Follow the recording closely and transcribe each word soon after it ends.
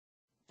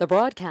The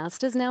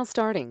broadcast is now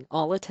starting.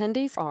 All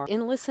attendees are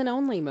in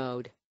listen-only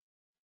mode.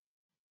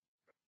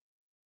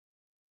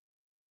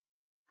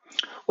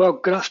 Well,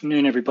 good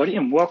afternoon, everybody,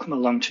 and welcome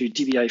along to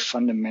DBA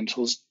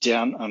Fundamentals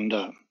Down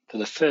Under for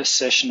the first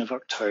session of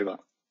October.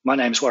 My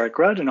name is Warwick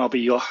Rudd, and I'll be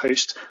your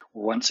host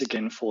once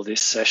again for this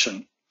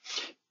session.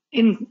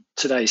 In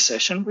today's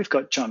session, we've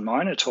got John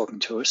Miner talking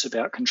to us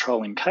about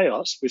controlling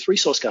chaos with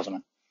Resource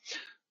Governor.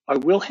 I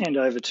will hand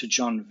over to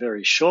John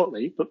very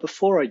shortly, but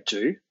before I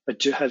do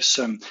have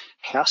some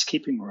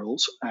housekeeping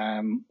rules,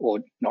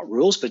 or not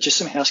rules, but just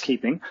some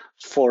housekeeping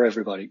for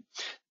everybody.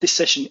 This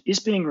session is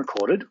being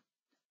recorded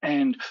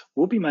and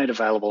will be made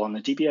available on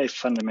the DBA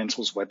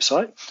Fundamentals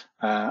website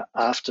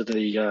after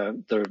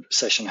the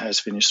session has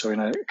finished. So in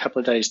a couple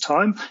of days'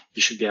 time,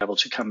 you should be able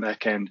to come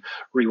back and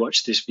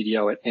rewatch this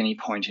video at any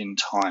point in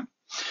time.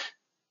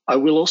 I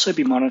will also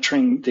be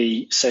monitoring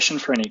the session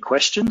for any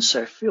questions,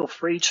 so feel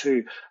free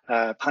to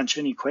punch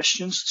any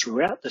questions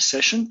throughout the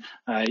session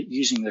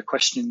using the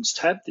questions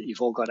tab that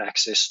you've all got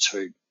access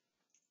to.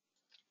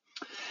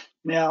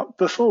 Now,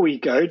 before we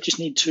go, just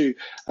need to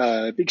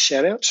big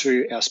shout out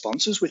to our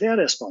sponsors. Without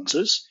our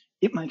sponsors,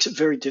 it makes it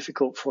very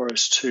difficult for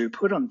us to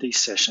put on these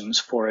sessions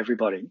for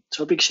everybody.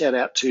 So a big shout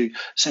out to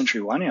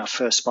Century One, our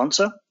first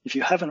sponsor. If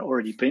you haven't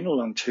already been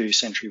along to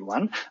Century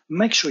One,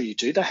 make sure you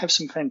do. They have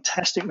some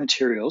fantastic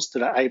materials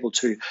that are able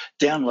to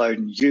download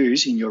and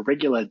use in your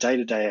regular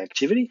day-to-day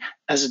activity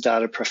as a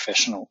data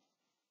professional.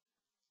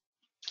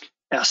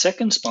 Our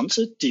second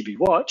sponsor, DB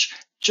Watch,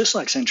 just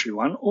like Century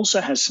One, also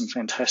has some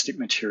fantastic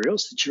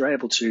materials that you're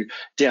able to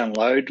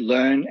download,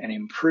 learn, and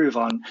improve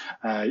on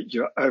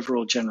your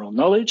overall general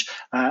knowledge,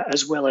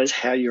 as well as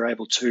how you're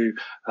able to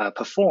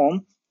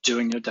perform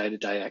doing your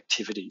day-to-day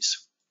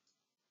activities.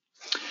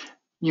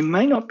 You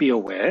may not be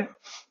aware,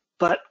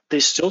 but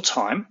there's still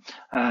time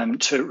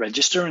to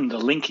register, and the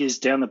link is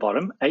down the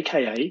bottom,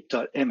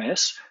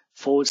 aka.ms/Azure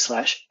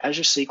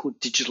SQL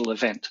Digital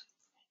Event.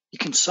 You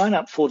can sign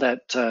up for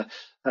that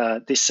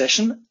this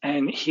session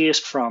and hear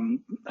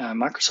from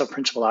Microsoft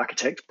Principal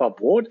Architect Bob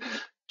Ward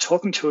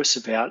talking to us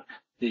about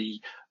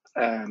the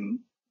Azure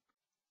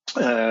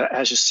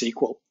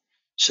SQL.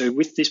 So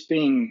with this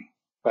being,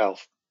 well,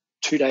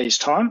 2 days'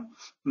 time,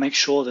 make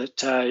sure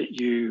that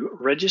you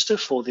register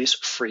for this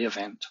free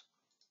event.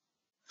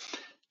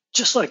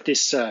 Just like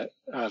this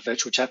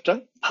virtual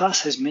chapter,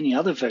 PASS has many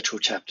other virtual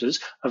chapters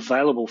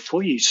available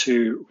for you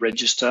to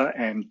register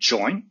and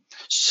join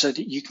so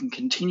that you can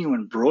continue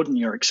and broaden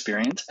your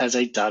experience as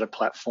a data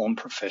platform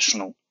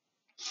professional.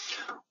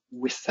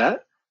 With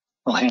that,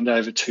 I'll hand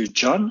over to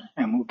John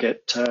and we'll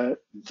get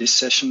this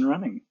session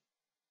running.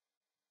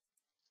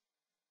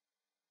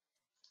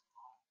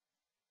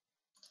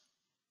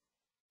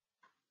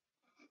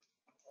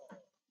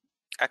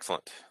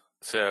 Excellent.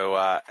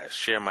 So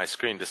share my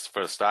screen just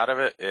for the start of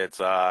it. It's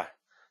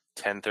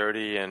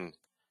 10:30 in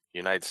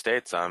United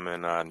States. I'm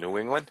in New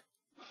England.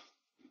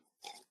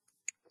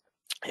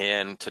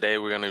 And today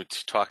we're going to be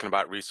talking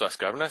about resource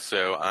governance.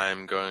 So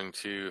I'm going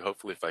to,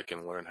 hopefully if I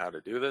can learn how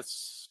to do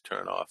this,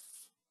 turn off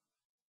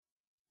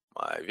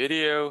my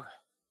video.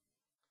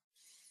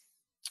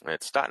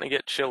 It's starting to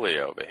get chilly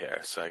over here.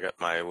 So I got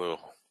my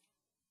little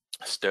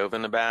stove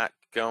in the back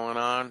going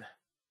on.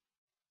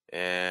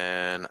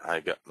 And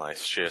I got my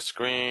share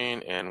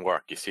screen and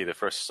work. You see the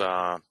first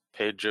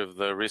page of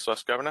the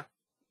resource governor?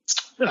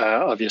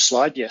 Of your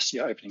slide, yes,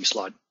 your opening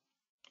slide.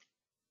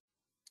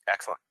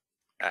 Excellent.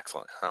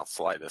 Excellent. I'll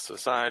slide this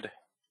aside.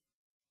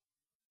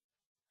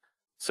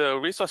 So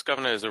resource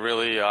governor is a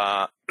really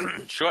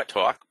short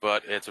talk,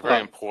 but it's a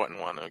very important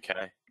one,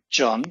 okay?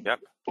 John,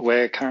 yep.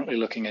 We're currently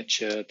looking at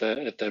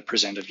the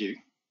presenter view.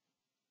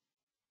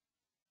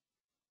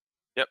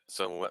 Yep,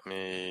 so let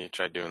me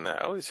try doing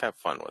that. I always have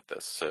fun with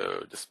this.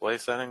 So display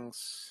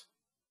settings.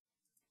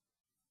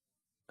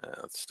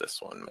 That's this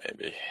one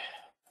maybe.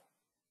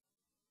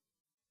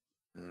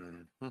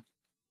 Mm-hmm.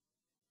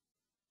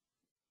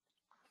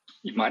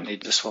 You might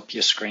need to swap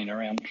your screen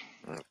around.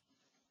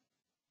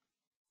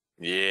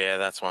 Yeah,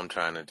 that's what I'm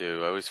trying to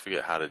do. I always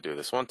forget how to do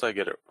this. Once I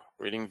get it,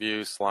 reading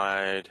view,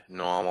 slide,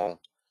 normal,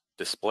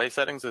 display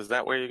settings, is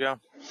that where you go?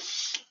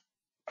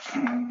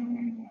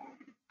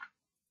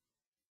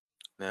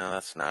 No,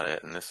 that's not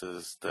it. And this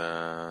is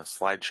the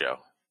slideshow.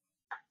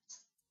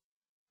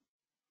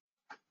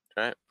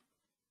 Right?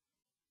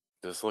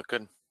 Does this look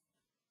good?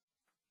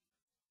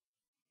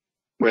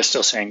 We're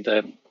still seeing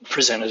the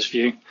presenter's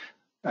view.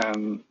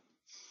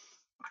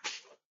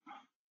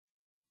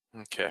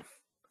 Okay.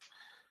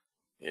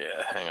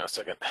 Yeah, hang on a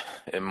second.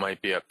 It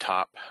might be up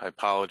top. I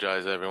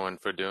apologize, everyone,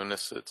 for doing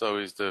this. It's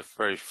always the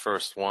very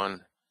first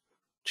one.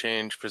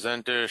 Change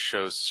presenter,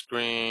 show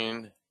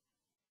screen.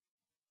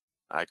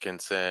 I can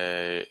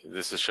say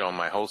this is showing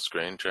my whole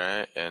screen,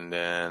 right? And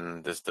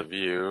then this is the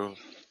view.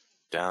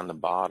 Down the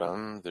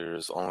bottom,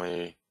 there's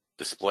only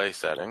display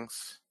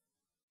settings.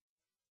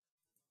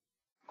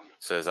 It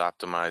says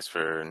optimize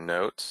for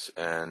notes,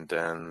 and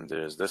then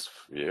there's this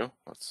view.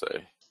 Let's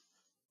say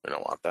we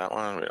don't want that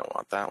one. We don't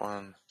want that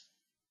one.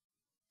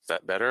 Is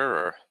that better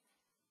or?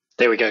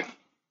 There we go.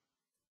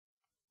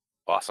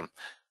 Awesome.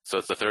 So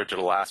it's the third to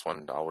the last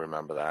one. I'll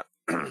remember that.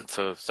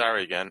 So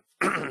sorry again.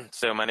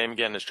 So my name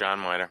again is John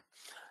Miner.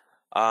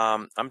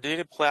 I'm a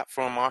data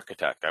platform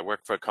architect. I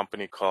work for a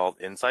company called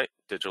Insight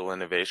Digital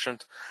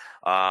Innovations.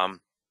 I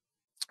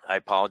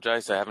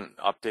apologize. I haven't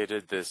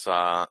updated this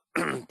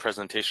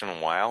presentation in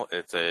a while.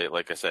 It's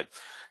like I said,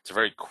 it's a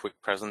very quick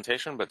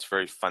presentation, but it's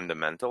very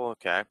fundamental.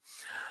 Okay.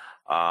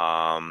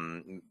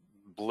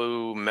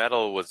 Blue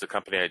Metal was the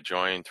company I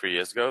joined 3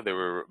 years ago. They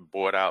were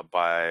bought out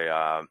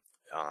by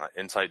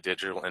Insight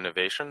Digital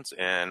Innovations,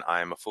 and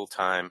I'm a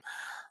full-time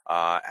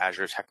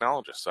Azure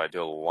technologist. So I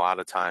do a lot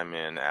of time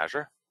in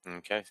Azure.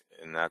 Okay,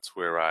 and that's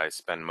where I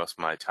spend most of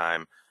my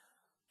time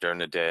during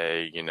the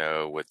day,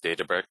 with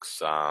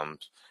Databricks,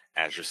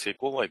 Azure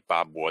SQL, like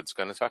Bob Ward's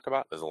going to talk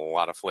about. There's a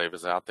lot of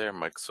flavors out there.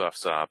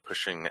 Microsoft's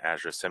pushing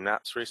Azure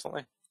Synapse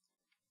recently,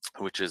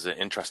 which is an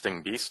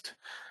interesting beast.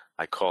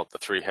 I call it the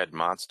three-head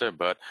monster,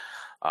 but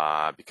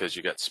because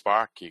you got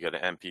Spark, you got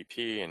an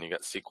MPP, and you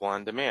got SQL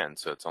on demand,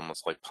 so it's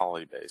almost like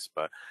Polybase.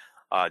 But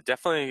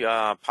definitely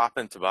pop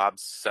into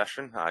Bob's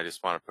session. I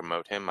just want to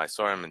promote him. I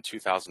saw him in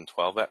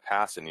 2012 at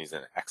PASS, and he's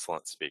an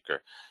excellent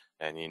speaker,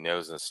 and he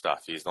knows his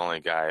stuff. He's the only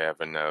guy I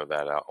ever know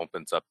that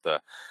opens up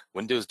the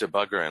Windows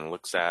debugger and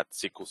looks at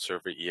SQL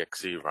Server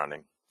exe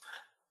running.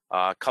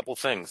 A couple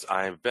things.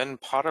 I've been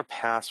part of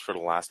PASS for the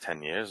last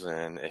 10 years,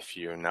 and if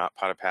you're not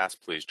part of PASS,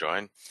 please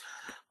join.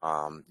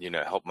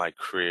 It helped my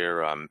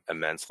career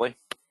immensely.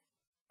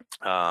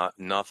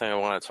 Another thing I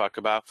want to talk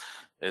about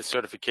is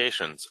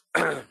certifications.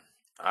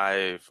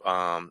 I've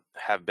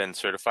have been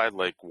certified,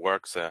 like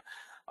Works,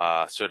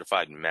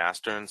 certified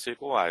master in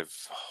SQL. I've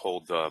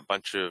hold a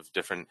bunch of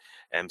different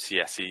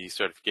MCSE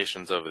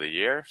certifications over the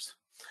years.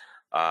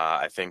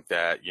 I think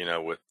that,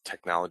 with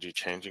technology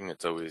changing,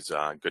 it's always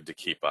good to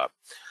keep up.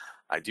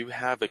 I do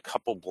have a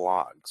couple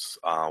blogs.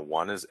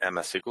 One is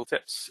MS SQL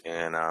Tips,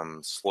 and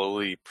I'm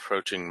slowly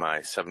approaching my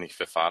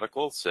 75th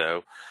article.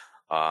 So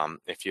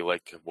if you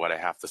like what I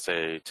have to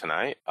say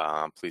tonight,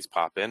 please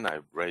pop in. I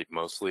write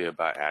mostly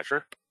about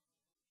Azure.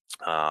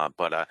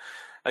 But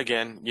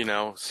again,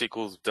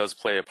 SQL does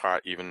play a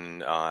part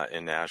even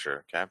in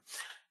Azure, okay?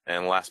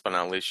 And last but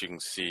not least, you can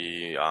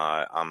see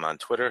I'm on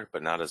Twitter,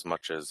 but not as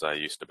much as I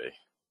used to be.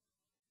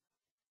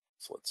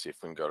 So let's see if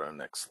we can go to the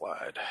next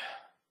slide.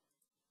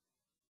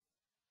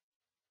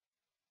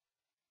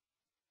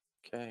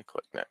 Okay,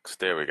 click next.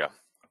 There we go.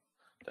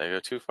 Did I go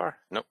too far?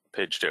 Nope,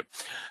 page 2.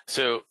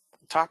 So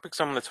topics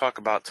I'm going to talk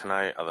about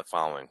tonight are the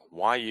following.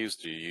 Why do you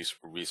use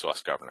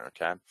Resource Governor,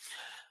 okay?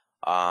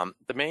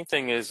 The main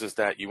thing is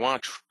that you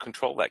want to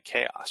control that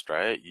chaos,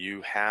 right?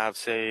 You have,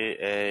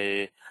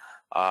 say,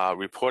 a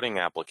reporting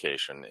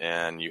application,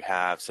 and you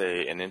have,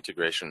 say, an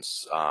integration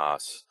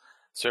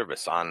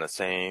service on the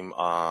same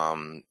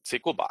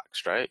SQL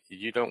box, right?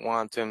 You don't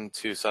want them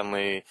to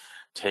suddenly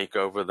take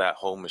over that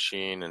whole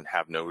machine and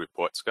have no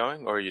reports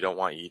going, or you don't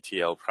want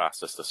ETL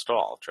process to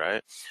stall,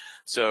 right?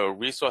 So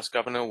Resource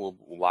Governor will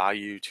allow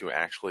you to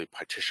actually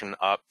partition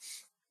up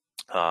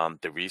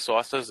the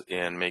resources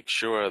and make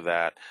sure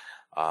that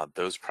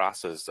those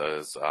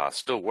processes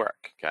still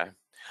work, okay?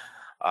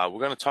 We're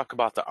going to talk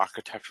about the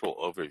architectural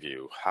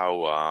overview,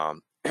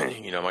 how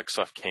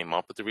Microsoft came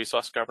up with the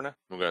Resource Governor.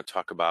 We're going to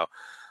talk about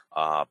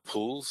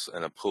pools,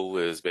 and a pool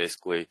is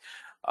basically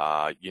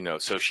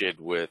associated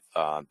with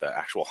the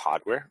actual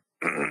hardware.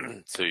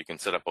 So you can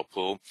set up a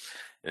pool,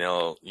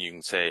 and you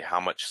can say how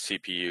much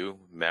CPU,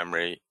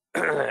 memory,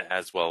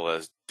 as well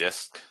as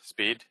disk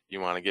speed you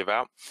want to give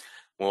out.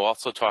 We'll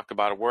also talk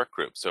about a work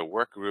group. So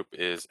work group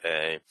is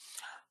a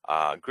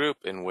group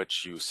in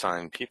which you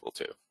assign people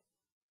to.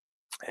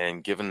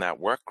 And given that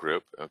work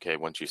group, okay,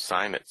 once you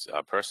assign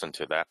a person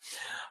to that,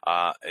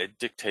 it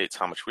dictates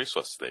how much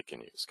resources they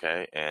can use,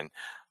 okay? And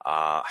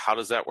how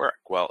does that work?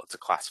 Well, it's a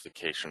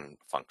classification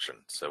function.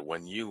 So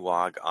when you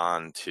log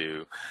on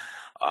to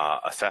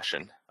a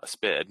session, a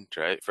SPID,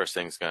 right, first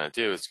thing it's going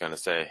to do is going to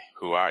say,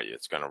 who are you?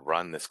 It's going to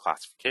run this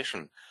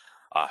classification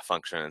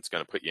function, and it's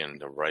going to put you in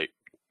the right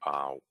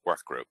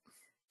work group.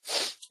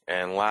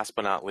 And last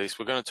but not least,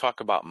 we're going to talk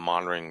about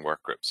monitoring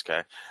work groups,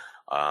 okay?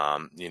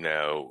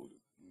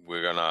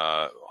 We're going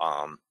to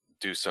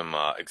do some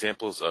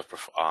examples of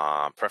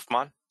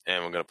perfmon,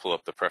 and we're going to pull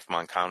up the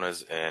perfmon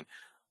counters, and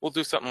we'll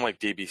do something like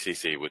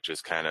DBCC, which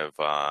is kind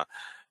of,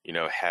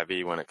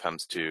 heavy when it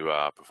comes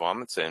to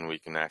performance, and we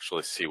can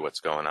actually see what's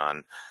going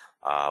on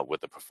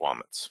with the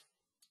performance.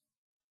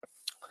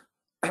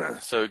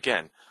 So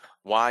again,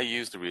 why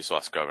use the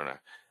Resource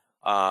Governor?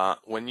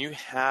 When you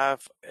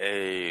have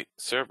a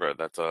server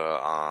that's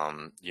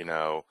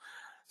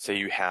say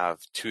you have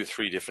 2 or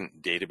 3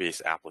 different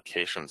database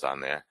applications on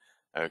there,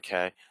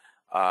 okay,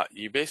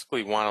 you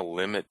basically want to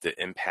limit the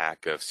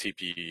impact of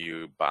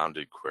CPU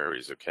bounded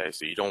queries, okay?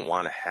 So you don't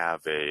want to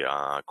have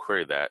a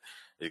query that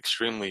is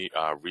extremely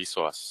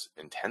resource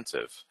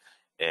intensive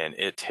and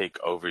it take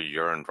over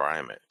your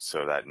environment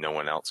so that no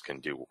one else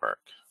can do work.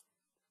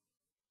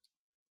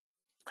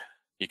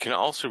 You can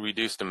also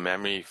reduce the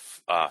memory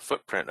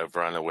footprint of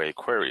runaway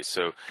queries.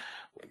 So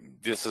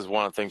this is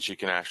one of the things you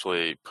can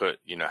actually put,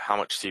 how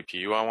much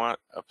CPU I want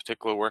a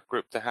particular work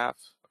group to have,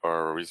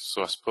 or a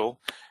resource pool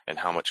and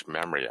how much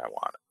memory I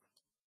want.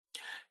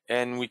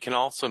 And we can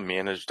also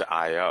manage the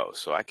I/O,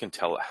 so I can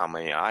tell it how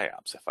many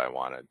IOPS if I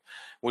wanted,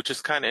 which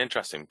is kind of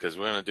interesting because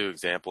we're going to do an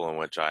example in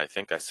which I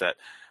think I set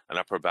an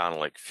upper bound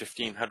of like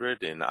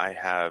 1500, and I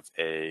have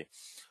a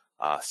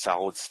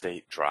solid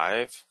state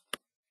drive.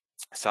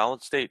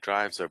 Solid state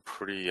drives are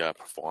pretty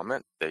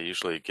performant. They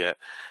usually get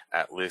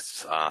at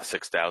least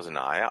 6,000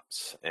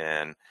 IOPS,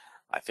 and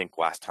I think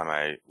last time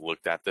I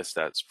looked at this,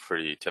 that's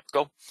pretty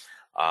typical.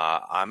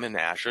 I'm in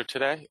Azure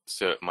today,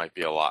 so it might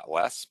be a lot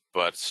less,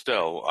 but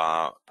still,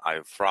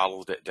 I've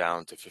throttled it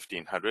down to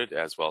 1500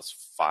 as well as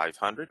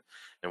 500,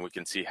 and we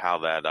can see how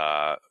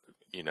that,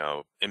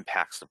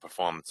 impacts the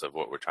performance of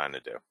what we're trying to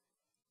do.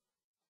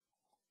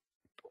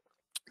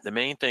 The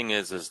main thing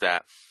is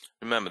that,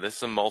 remember, this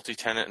is a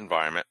multi-tenant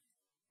environment,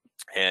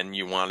 and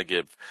you want to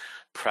give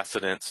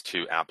precedence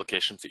to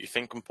applications that you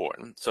think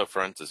important. So,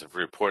 for instance, if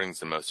reporting is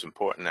the most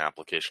important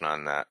application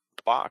on that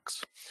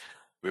box,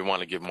 we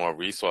want to give more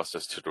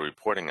resources to the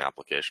reporting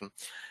application,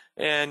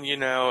 and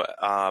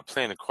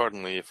plan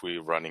accordingly if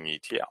we're running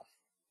ETL.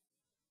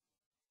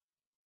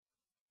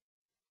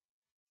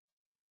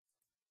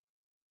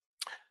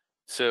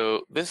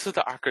 So this is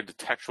the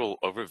architectural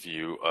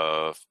overview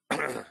of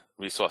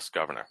Resource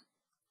Governor.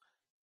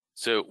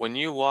 So when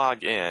you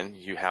log in,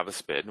 you have a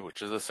SPID,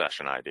 which is a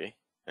session ID.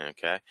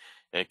 Okay,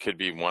 and it could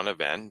be one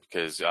event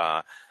because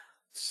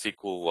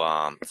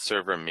SQL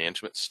Server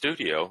Management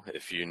Studio,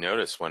 if you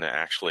notice when it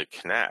actually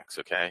connects,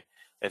 okay,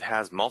 it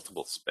has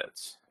multiple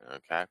SPIDs,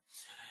 okay?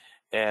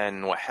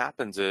 And what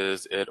happens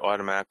is it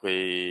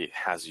automatically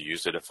has a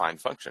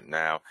user-defined function.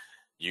 Now,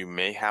 you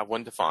may have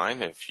one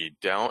defined. If you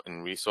don't,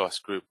 and resource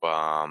group,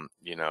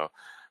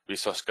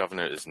 resource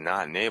governor is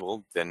not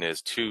enabled, then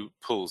there's two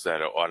pools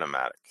that are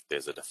automatic.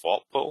 There's a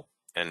default pool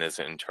and there's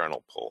an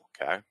internal pool,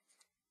 okay?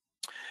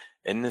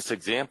 In this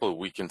example,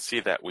 we can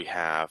see that we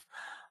have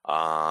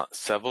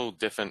several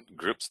different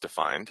groups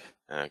defined,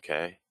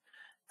 okay,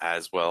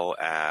 as well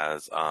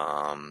as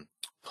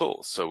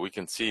pools. So we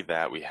can see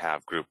that we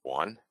have group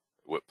 1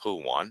 with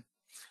pool 1.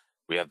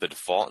 We have the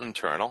default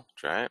internal,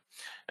 right?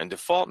 And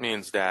default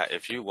means that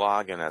if you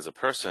log in as a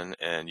person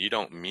and you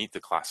don't meet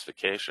the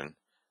classification,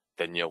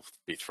 then you'll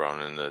be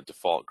thrown in the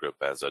default group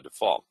as a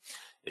default.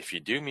 If you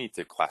do meet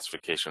the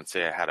classification,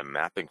 say I had a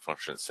mapping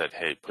function that said,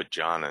 hey, put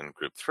John in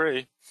group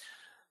 3,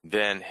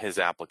 then his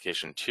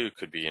application 2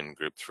 could be in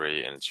group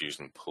 3 and it's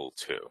using pool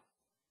 2.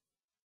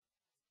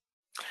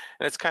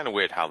 And it's kind of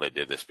weird how they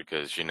did this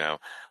because,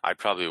 I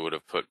probably would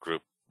have put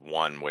group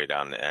 1 way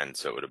down the end,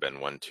 so it would have been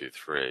 1, 2,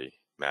 3,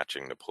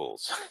 matching the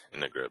pools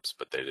in the groups,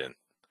 but they didn't.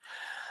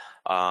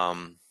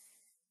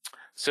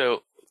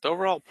 So the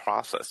overall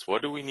process,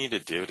 what do we need to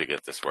do to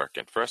get this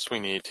working? First, we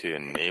need to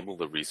enable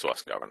the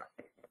resource governor.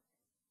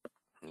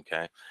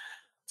 Okay.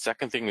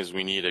 Second thing is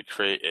we need to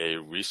create a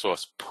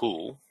resource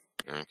pool.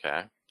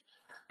 Okay.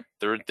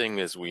 Third thing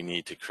is we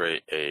need to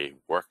create a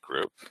work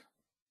group.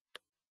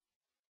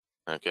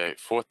 Okay.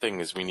 Fourth thing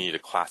is we need a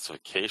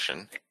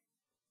classification.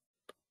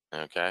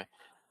 Okay.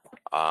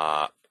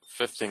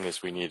 Fifth thing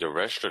is we need to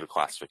register the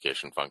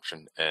classification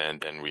function,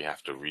 and then we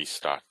have to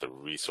restart the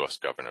resource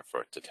governor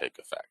for it to take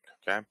effect.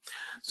 Okay.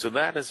 So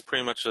that is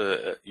pretty much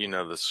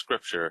the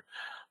scripture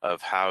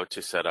of how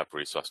to set up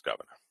resource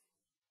governor.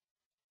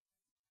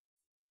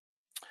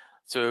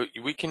 So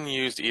we can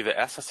use either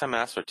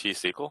SSMS or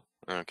T-SQL.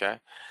 Okay.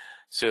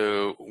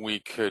 So we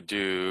could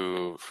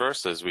do,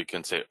 first is we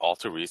can say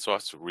alter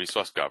resource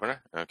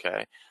governor,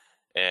 okay,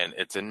 and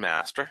it's in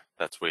master,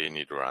 that's where you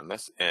need to run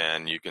this,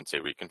 and you can say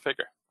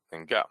reconfigure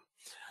and go.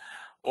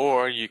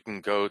 Or you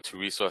can go to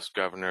resource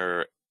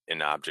governor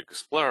in Object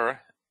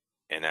Explorer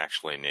and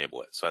actually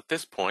enable it. So at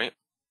this point,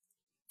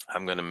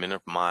 I'm going to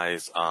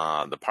minimize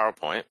the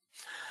PowerPoint.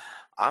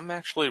 I'm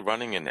actually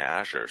running in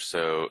Azure,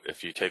 so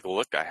if you take a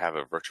look, I have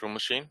a virtual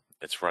machine.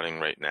 It's running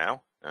right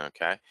now,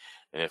 okay?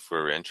 And if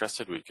we're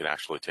interested, we could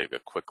actually take a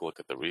quick look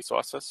at the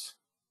resources.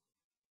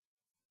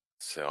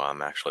 So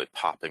I'm actually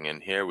popping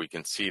in here. We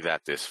can see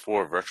that there's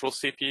 4 virtual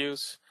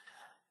CPUs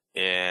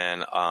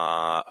and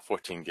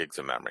 14 gigs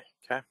of memory,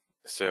 okay?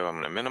 So I'm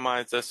going to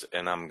minimize this,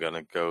 and I'm going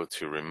to go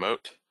to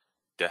remote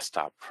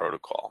desktop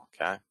protocol,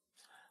 okay?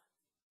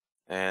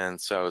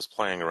 And so I was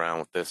playing around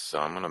with this, so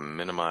I'm going to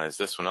minimize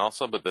this one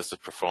also, but this is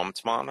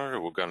performance monitor.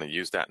 We're going to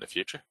use that in the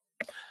future.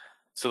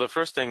 So the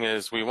first thing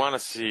is we want to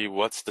see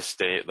what's the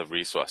state of the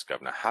resource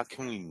governor. How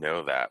can we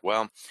know that?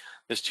 Well,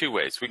 there's 2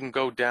 ways. We can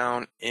go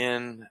down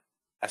in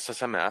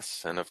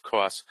SSMS, and of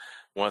course,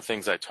 one of the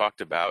things I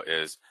talked about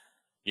is,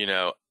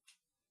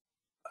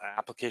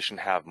 application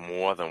have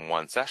more than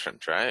one session,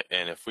 right?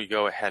 And if we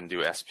go ahead and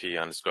do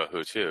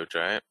sp_who2,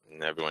 right,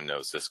 and everyone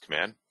knows this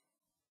command,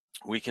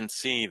 we can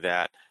see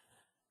that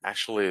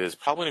actually there's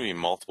probably going to be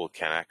multiple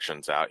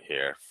connections out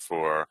here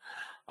for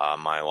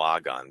my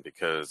logon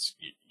because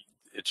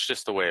it's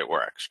just the way it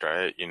works,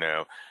 right?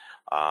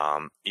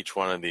 Each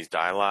one of these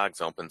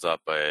dialogues opens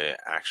up a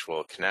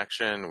actual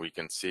connection. We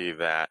can see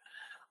that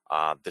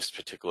this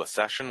particular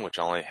session, which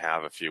only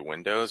have a few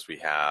windows, we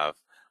have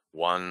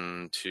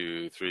 1,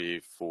 2, 3,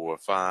 4,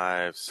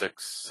 5,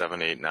 6,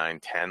 7, 8, 9,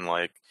 10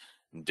 like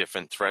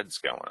different threads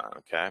going on,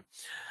 okay?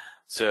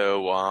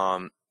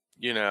 So,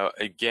 you know,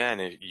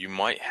 again, you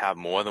might have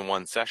more than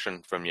one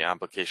session from your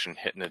application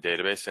hitting a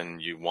database,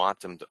 and you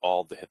want them to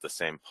all to hit the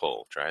same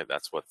pull, right?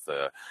 That's what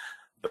the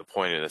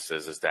point of this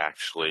is to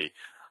actually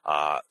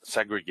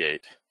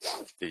segregate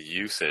the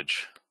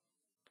usage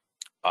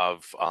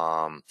of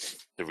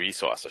the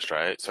resources,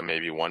 right? So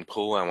maybe one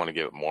pool I want to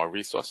give it more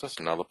resources,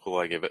 another pool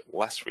I give it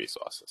less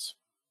resources.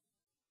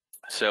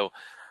 So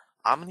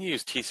I'm going to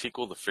use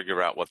T-SQL to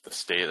figure out what the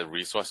state of the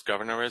resource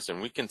governor is,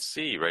 and we can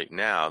see right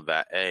now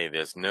that A,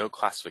 there's no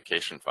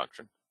classification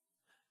function,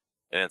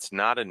 and it's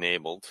not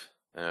enabled,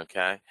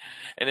 okay?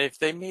 And if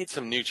they made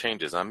some new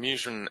changes, I'm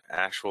using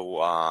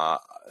actual,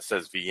 it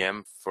says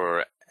VM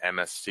for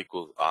MS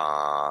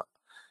SQL,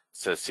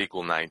 says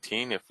SQL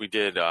 19. If we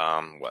did,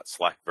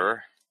 select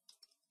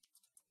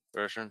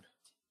version,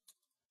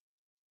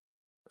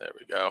 there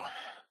we go.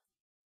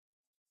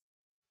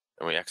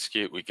 And we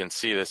execute, we can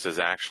see this is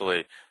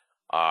actually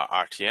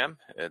RTM.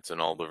 It's an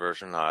older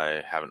version.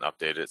 I haven't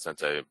updated it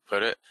since I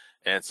put it.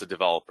 And it's a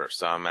developer.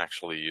 So I'm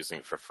actually using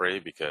it for free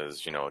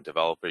because, you know, a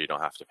developer you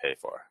don't have to pay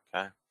for,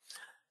 okay?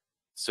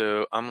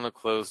 So I'm going to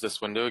close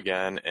this window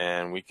again,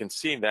 and we can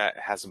see that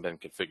it hasn't been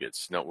configured.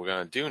 So what we're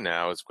going to do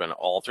now is we're going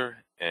to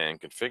alter and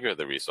configure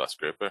the resource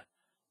grouper,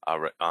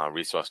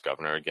 resource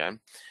governor again.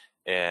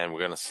 And we're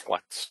going to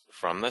select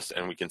from this,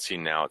 and we can see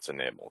now it's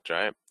enabled,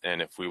 right?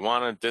 And if we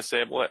want to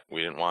disable it,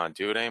 we didn't want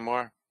to do it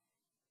anymore,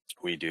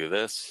 we do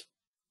this,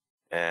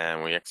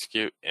 and we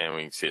execute, and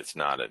we can see it's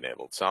not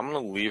enabled. So I'm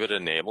going to leave it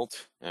enabled,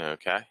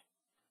 okay?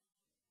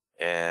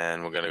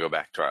 And we're going to go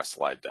back to our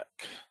slide deck.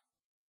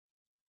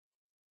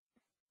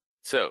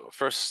 So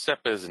first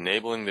step is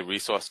enabling the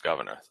resource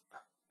governor.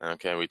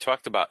 Okay, we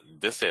talked about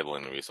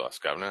disabling the resource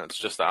governor. It's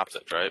just the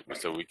opposite, right?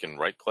 So we can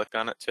right-click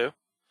on it too,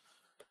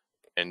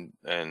 and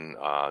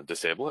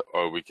disable it,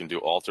 or we can do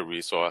alter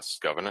resource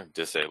governor,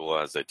 disable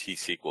as a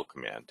T-SQL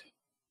command.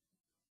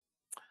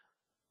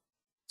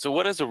 So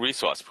what is a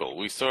resource pool?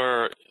 We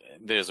saw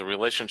there's a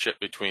relationship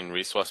between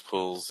resource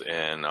pools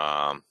and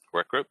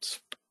work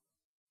groups.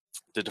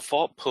 The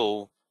default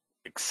pool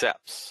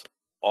accepts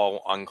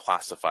all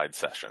unclassified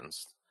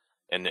sessions,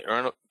 and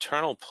the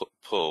internal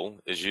pool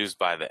is used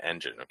by the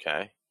engine,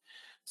 okay?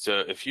 So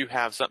if you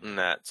have something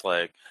that's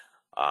like,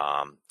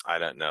 I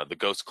don't know, the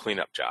ghost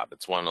cleanup job,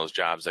 it's one of those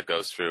jobs that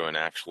goes through and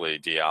actually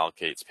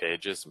deallocates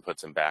pages and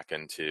puts them back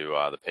into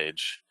the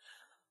page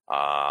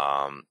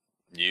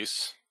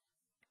use,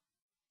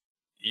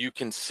 you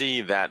can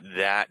see that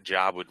that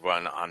job would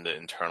run on the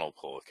internal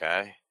pool,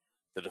 okay?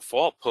 The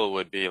default pool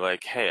would be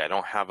like, hey, I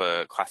don't have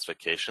a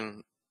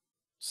classification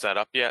set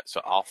up yet, so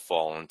I'll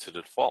fall into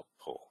the default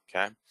pool,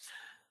 okay?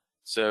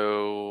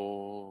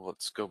 So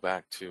let's go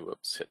back to,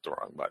 oops, hit the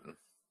wrong button.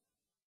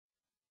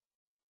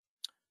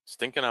 I was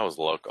thinking I was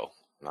local,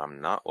 and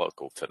I'm not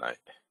local tonight.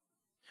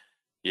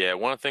 Yeah,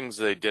 one of the things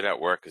they did at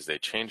work is they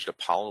changed the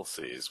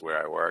policies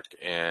where I work,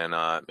 and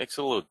it makes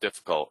it a little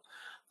difficult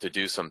to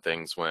do some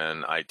things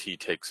when IT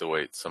takes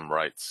away some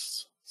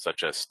rights,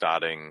 such as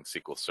starting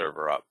SQL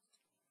Server up.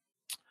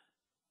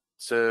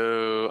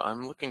 So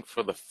I'm looking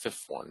for the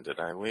fifth one. Did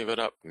I leave it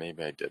up?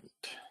 Maybe I didn't.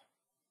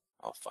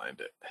 I'll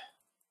find it.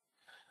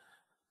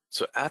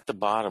 So at the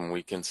bottom,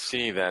 we can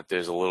see that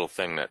there's a little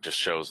thing that just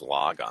shows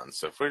logon.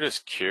 So if we're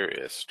just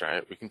curious,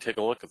 right, we can take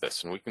a look at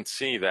this, and we can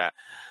see that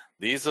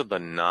these are the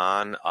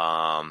non-SA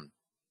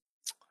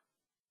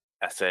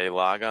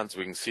logons.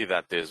 We can see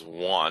that there's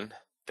one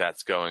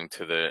that's going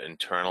to the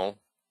internal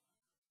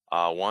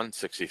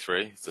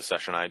 163, it's the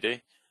session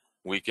ID.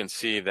 We can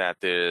see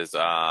that there's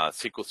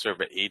SQL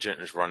Server agent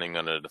is running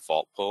under the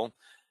default pool.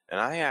 And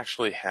I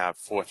actually have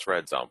 4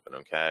 threads open,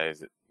 okay?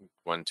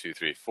 1, 2,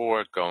 3,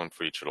 4, going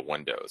for each of the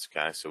windows,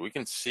 okay? So we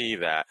can see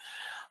that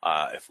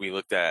if we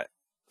looked at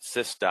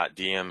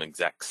sys.dm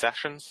exec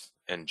sessions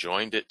and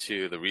joined it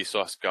to the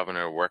resource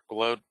governor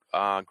workload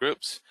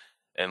groups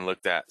and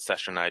looked at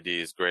session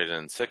IDs greater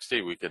than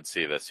 60, we could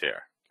see this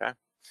here, okay?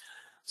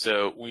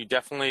 So we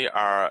definitely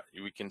are,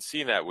 we can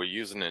see that we're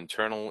using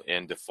internal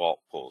and default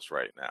pools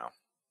right now.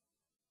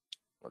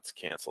 Let's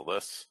cancel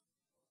this.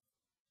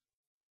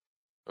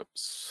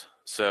 Oops.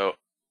 So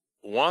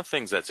one of the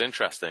things that's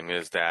interesting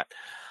is that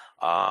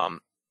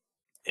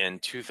in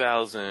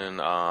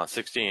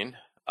 2016,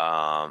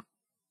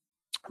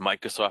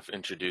 Microsoft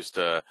introduced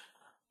a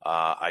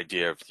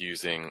idea of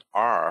using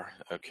R,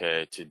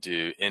 okay, to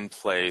do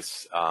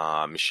in-place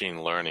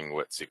machine learning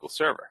with SQL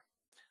Server.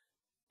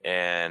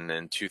 And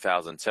in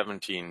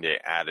 2017, they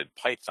added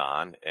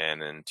Python,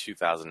 and in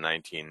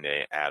 2019,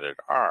 they added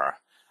R.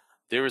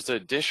 There is an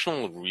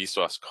additional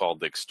resource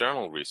called the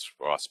external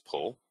resource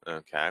pool,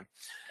 okay,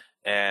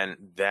 and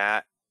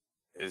that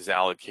is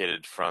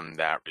allocated from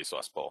that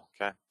resource pool,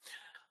 okay.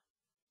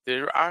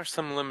 There are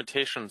some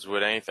limitations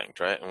with anything,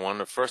 right? And one of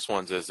the first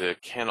ones is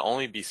it can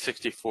only be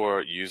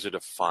 64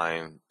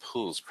 user-defined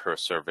pools per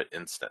server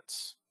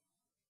instance,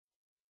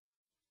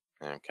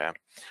 okay.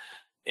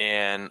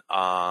 And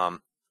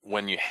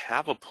when you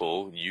have a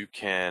pool,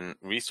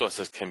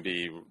 resources can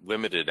be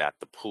limited at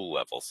the pool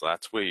level. So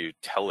that's where you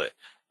tell it,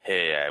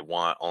 hey, I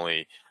want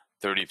only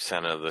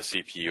 30% of the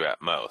CPU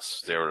at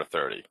most, 0 to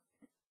 30.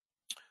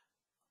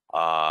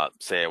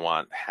 Say I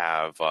want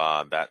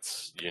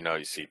that's your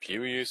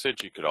CPU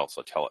usage. You could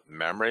also tell it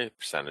memory,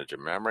 percentage of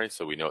memory.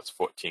 So we know it's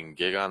 14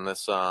 gig on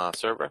this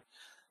server.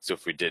 So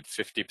if we did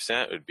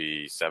 50%, it would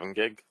be 7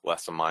 gig,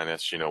 less or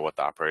minus, what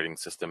the operating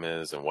system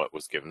is and what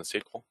was given the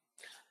SQL.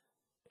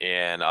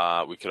 And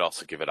we could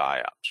also give it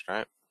IOPS,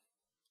 right?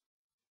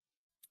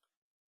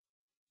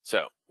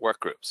 So work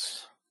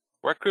groups.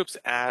 Work groups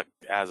act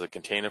as a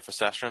container for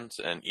sessions,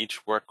 and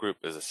each work group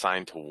is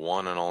assigned to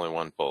one and only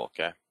one pool,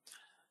 okay?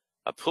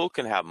 A pool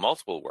can have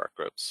multiple work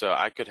groups. So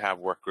I could have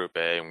work group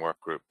A and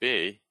work group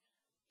B.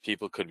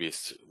 People could be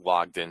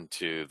logged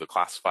into the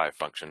classify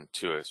function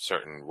to a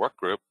certain work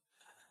group,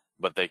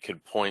 but they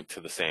could point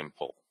to the same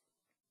pool.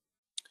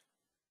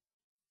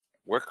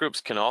 Work groups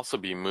can also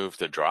be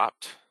moved or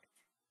dropped.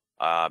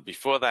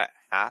 Before that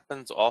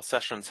happens, all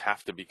sessions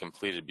have to be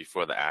completed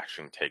before the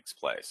action takes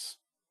place.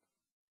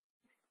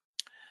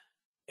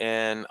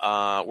 And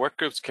work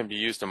groups can be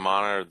used to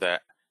monitor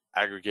the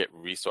aggregate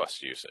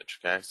resource usage,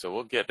 okay? So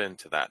we'll get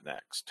into that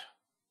next.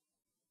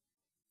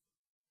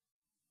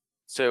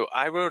 So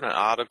I wrote an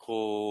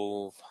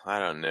article, I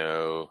don't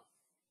know,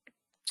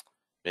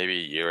 maybe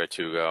a year or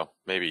two ago,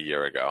 maybe a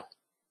year ago,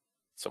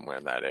 somewhere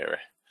in that area.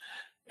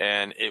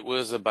 And it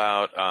was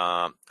about,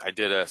 I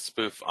did a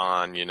spoof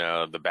on,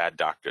 the bad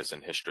doctors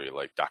in history,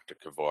 like Dr.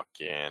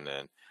 Kevorkian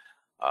and,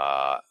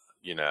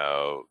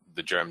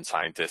 the German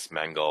scientist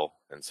Mengele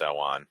and so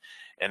on.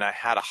 And I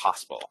had a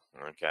hospital,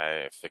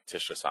 okay, a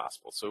fictitious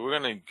hospital. So we're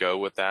going to go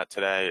with that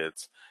today.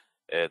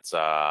 It's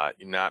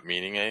not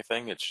meaning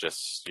anything. It's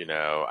just,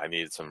 I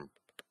needed some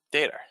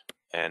data.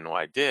 And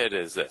what I did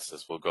is this,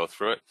 as we'll go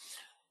through it,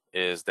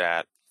 is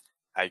that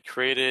I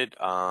created,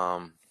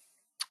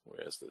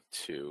 where's the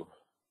 2?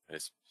 I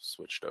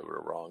switched over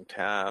to wrong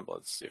tab.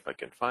 Let's see if I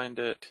can find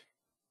it.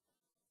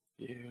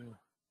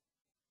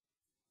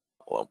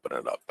 I'll open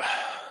it up.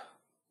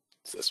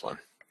 It's this one.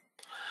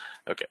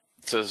 Okay,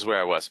 so this is where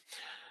I was.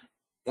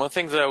 One of the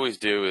things I always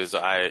do is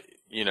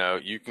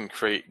you can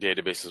create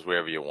databases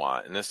wherever you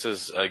want. And this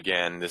is,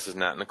 again, this is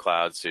not in the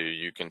cloud, so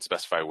you can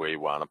specify where you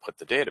want to put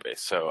the database.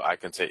 So I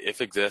can say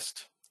if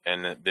exist,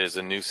 and there's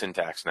a new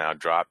syntax now,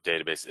 drop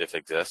database if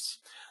exists.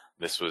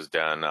 This was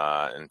done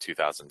in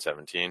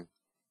 2017.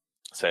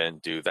 So I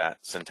didn't do that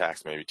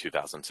syntax, maybe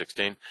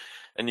 2016.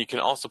 And you can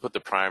also put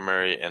the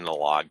primary and the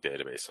log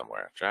database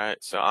somewhere, right?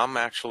 So I'm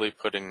actually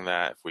putting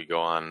that, if we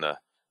go on the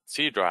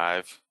C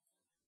drive,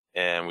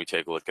 and we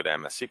take a look at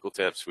MS SQL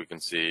tips, we can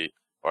see,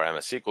 or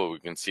MS SQL, we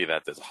can see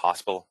that there's a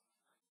hospital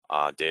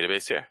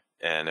database here.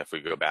 And if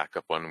we go back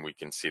up one, we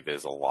can see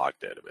there's a log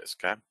database,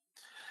 okay?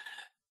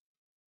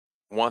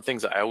 One of the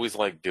things I always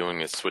like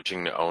doing is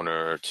switching the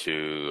owner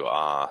to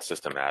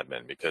system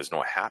admin, because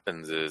what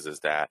happens is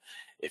that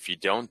if you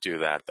don't do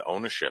that, the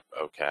ownership,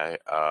 okay,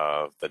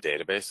 of the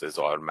database is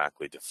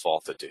automatically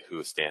defaulted to who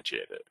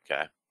instantiated it,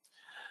 okay?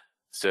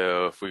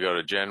 So if we go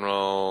to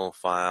general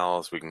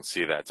files, we can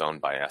see that's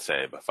owned by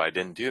SA. But if I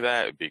didn't do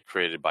that, it'd be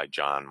created by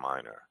John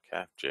Minor,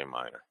 okay, J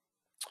Minor.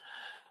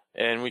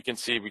 And we can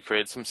see we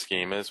created some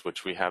schemas,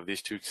 which we have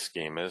these 2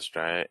 schemas,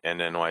 right?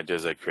 And then what I did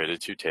is I created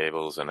 2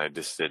 tables, and I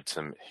just did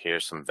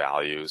here's some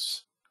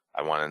values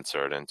I want to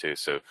insert into.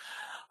 So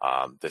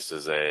this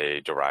is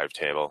a derived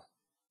table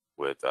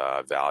with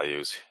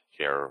values.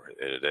 Here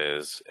it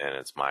is, and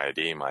it's my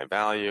ID, my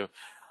value.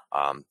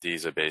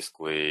 These are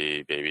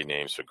basically baby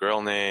names for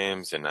girl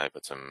names, and I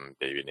put some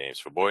baby names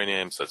for boy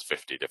names. So that's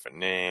 50 different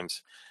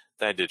names.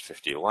 Then I did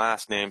 50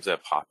 last names that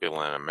are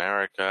popular in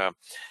America.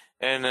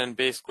 And then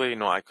basically,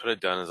 I could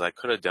have done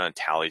a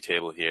tally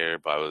table here,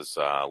 but I was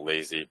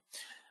lazy.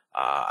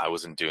 I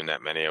wasn't doing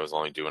that many. I was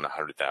only doing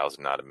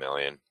 100,000, not a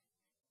million.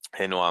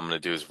 And what I'm going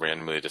to do is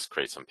randomly just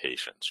create some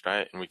patients,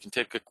 right? And we can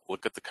take a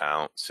look at the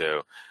count.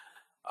 So,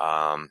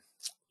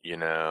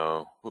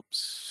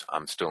 oops,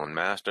 I'm still in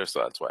master, so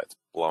that's why it's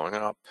blowing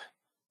up.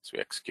 So we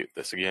execute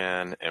this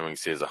again, and we can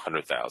see it's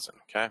 100,000,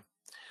 okay?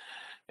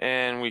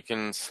 And we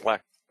can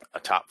select a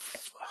top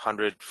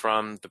 100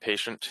 from the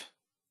patient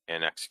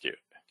and execute,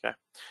 okay?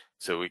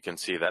 So we can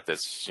see that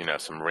there's,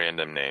 some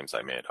random names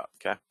I made up,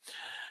 okay?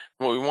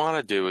 What we want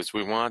to do is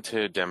we want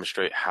to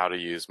demonstrate how to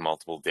use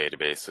multiple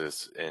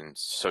databases and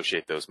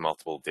associate those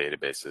multiple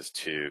databases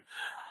to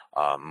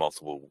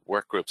multiple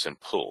work groups and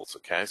pools,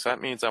 okay? So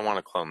that means I want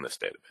to clone this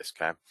database,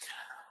 okay?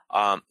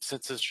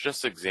 Since it's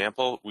just an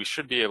example, we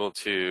should be able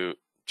to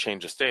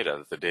change the state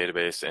of the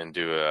database and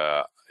do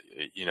a,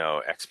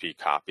 XP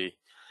copy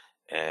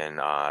and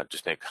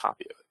just make a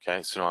copy of it,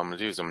 okay? So what I'm going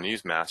to do is I'm going to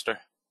use master,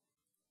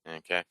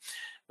 okay?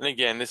 And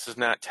again, this is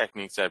not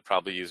techniques I'd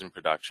probably use in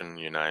production,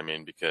 you know what I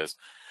mean, because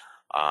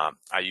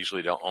I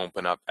usually don't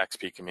open up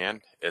XP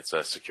command. It's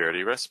a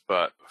security risk,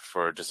 but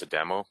for just a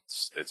demo,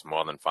 it's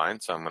more than fine.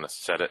 So I'm going to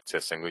set it to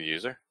a single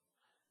user,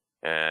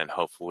 and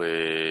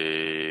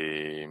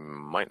hopefully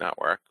might not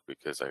work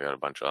because I got a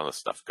bunch of other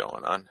stuff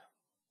going on.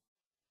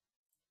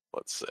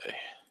 Let's see.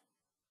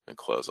 and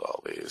close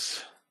all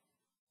these.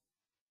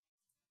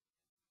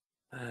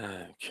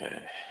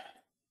 Okay.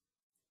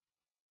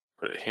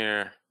 Put it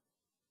here.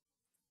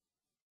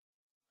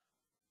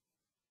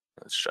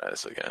 Let's try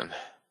this again.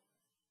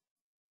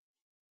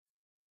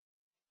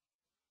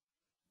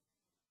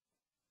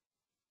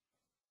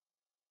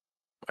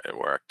 Might have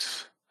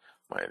worked.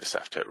 Might just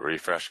have to hit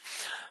refresh.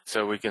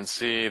 So we can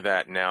see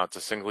that now it's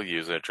a single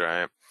usage,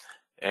 right?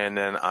 And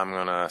then I'm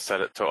gonna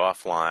set it to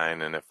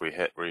offline, and if we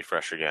hit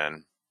refresh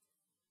again,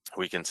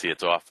 we can see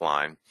it's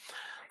offline.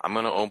 I'm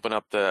gonna open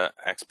up the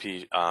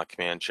XP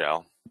command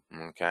shell,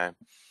 okay?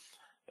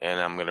 And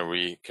I'm gonna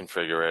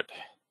reconfigure it,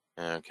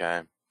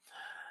 okay?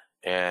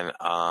 And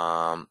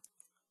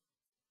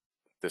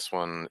this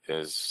one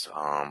is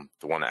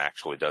the one that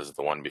actually does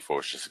the one before,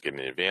 it's just to give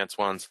me the advanced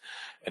ones.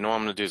 And what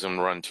I'm going to do is I'm going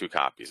to run two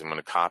copies. I'm going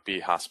to copy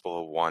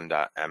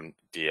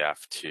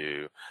hospital1.mdf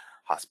to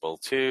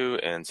hospital2,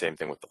 and same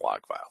thing with the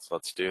log file. So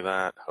let's do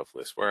that.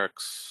 Hopefully this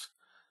works.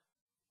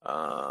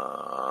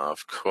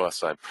 Of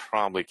course, I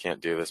probably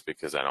can't do this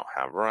because I don't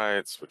have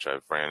rights, which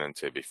I've ran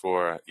into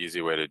before.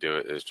 Easy way to do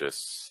it is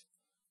just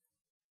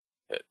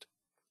hit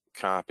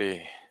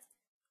copy,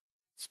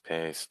 let's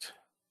paste.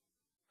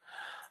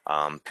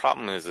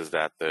 Problem is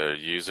that the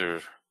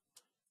user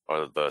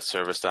or the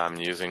service that I'm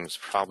using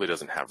probably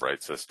doesn't have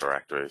rights to this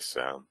directory.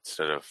 So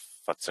instead of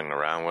futzing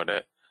around with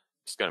it,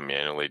 I'm just going to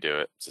manually do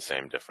it. It's the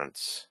same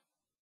difference.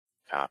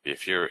 Copy.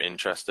 If you're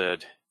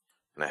interested,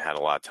 and I had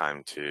a lot of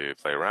time to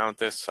play around with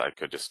this, I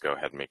could just go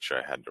ahead and make sure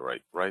I had the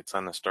right rights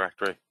on this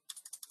directory.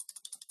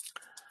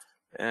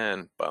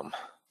 And boom.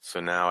 So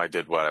now I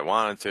did what I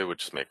wanted to,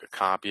 which is make a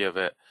copy of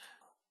it.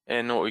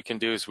 And what we can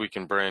do is we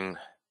can bring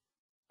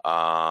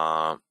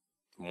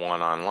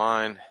one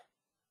online.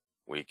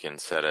 We can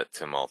set it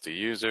to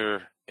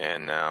multi-user,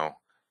 and now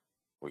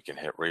we can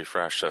hit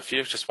refresh. So if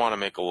you just want to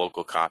make a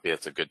local copy,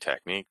 that's a good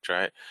technique,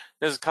 right?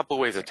 There's a couple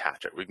of ways to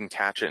attach it. We can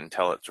attach it and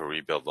tell it to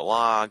rebuild the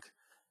log.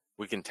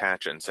 We can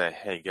attach it and say,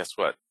 hey, guess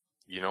what?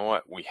 You know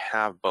what? We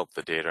have both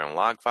the data and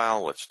log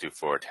file. Let's do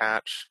for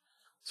attach.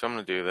 So I'm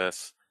going to do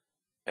this.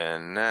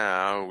 And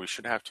now we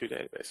should have two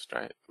databases,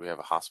 right? We have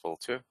a hospital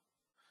too.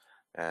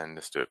 And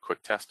let's do a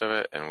quick test of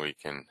it. And we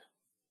can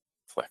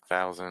select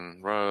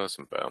 1,000 rows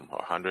and boom, or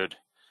 100.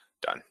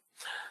 Done.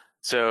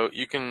 So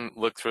you can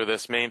look through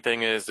this. Main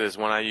thing is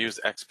when I use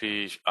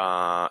XP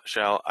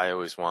shell, I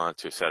always want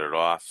to set it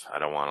off. I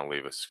don't want to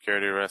leave a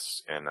security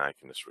risk, and I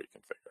can just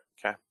reconfigure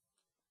it, okay?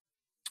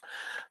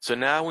 So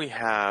now we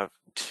have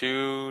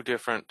two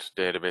different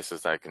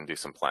databases that I can do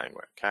some playing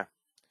with, okay?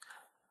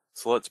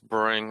 So let's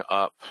bring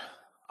up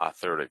our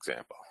third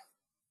example.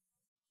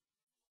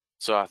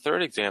 So our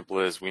third example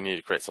is we need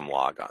to create some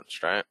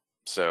logons, right?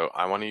 So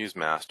I want to use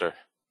master,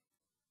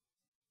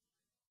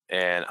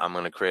 and I'm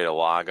going to create a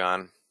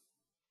logon.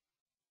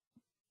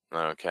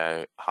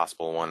 Okay,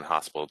 hospital 1,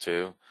 hospital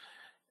 2.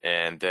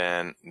 And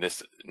then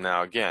this,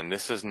 now again,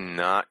 this does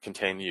not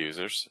contain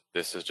users.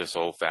 This is just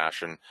old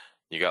fashioned.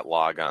 You got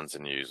logons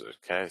and users.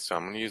 Okay, so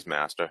I'm going to use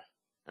master.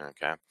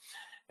 Okay,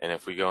 and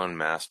if we go in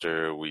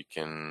master, we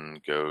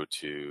can go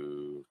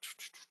to,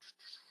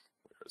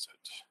 where is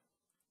it?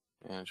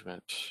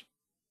 Management,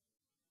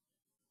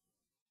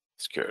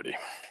 security,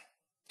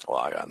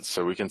 logons.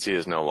 So we can see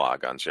there's no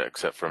logons yet,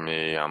 except for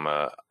me.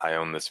 I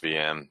own this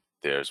VM.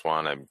 There's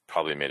one. I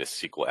probably made a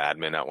SQL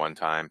admin at one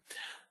time.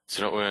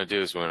 So what we're going to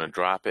do is we're going to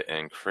drop it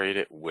and create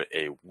it with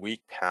a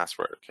weak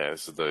password. Okay,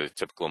 this is the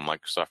typical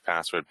Microsoft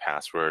password,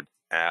 password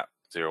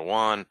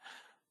 @01. Of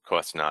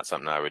course, not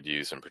something I would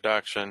use in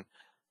production.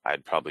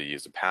 I'd probably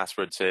use a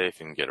password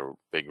safe and get a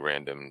big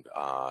random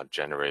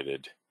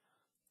generated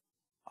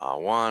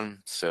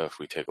one. So if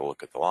we take a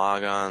look at the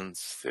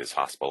logons, there's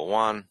hospital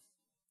 1.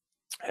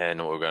 And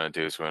what we're going to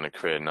do is we're going to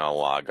create another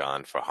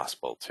logon for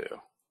hospital 2.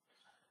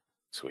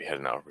 So we hit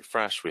another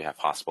refresh, we have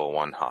hospital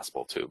 1,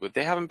 hospital 2, but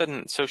they haven't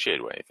been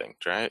associated with anything,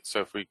 right? So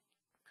if we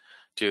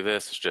do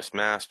this, it's just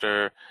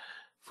master.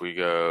 If we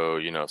go,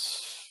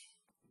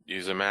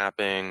 user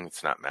mapping,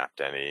 it's not mapped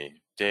to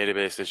any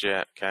databases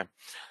yet, okay?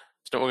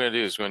 So what we're going to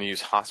do is we're going to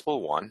use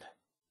hospital 1,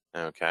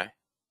 okay?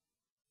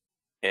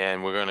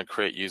 And we're going to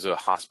create user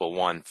hospital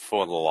 1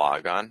 for the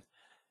logon,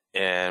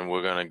 and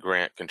we're going to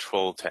grant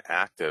control to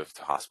active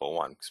to hospital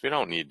 1 because we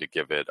don't need to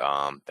give it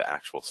the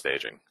actual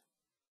staging.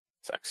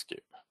 Let's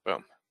execute.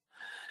 Boom.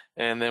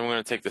 And then we're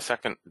going to take the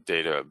second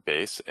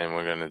database and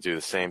we're going to do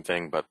the same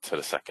thing but to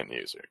the second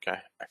user, okay?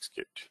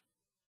 Execute.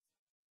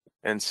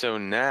 And so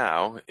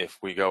now if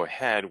we go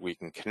ahead, we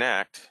can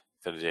connect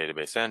to the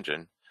database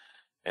engine,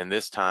 and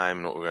this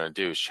time what we're going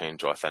to do is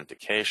change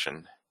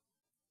authentication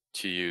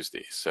to use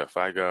these. So if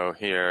I go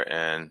here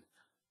and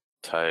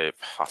type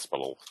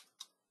hospital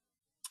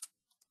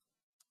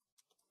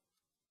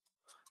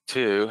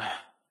 2,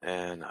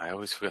 and I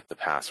always forget the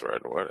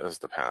password. What is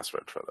the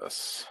password for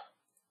this?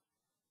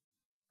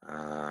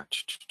 Let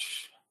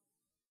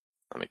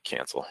me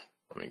cancel.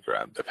 Let me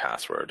grab the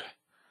password.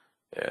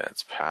 Yeah,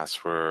 it's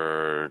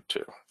password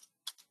 2.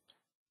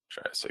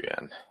 Try this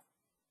again.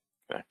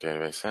 Connect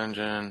database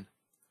engine.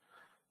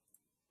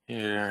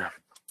 Here.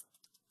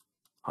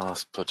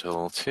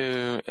 hospital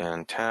 2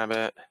 and tab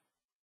it,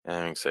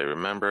 and we can say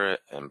remember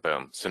it, and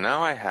boom. So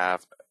now I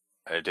have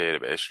a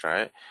database,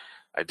 right?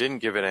 I didn't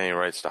give it any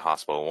rights to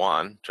hospital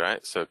 1,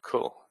 right? So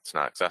cool, it's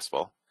not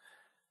accessible.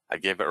 I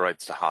gave it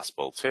rights to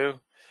hospital 2,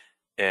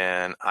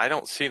 and I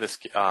don't see the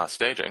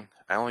staging.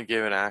 I only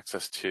gave it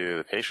access to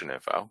the patient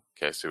info.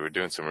 Okay, so we're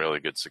doing some really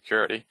good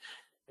security.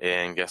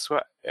 And guess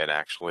what? It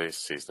actually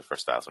sees the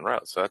first 1,000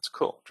 rows. So that's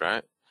cool,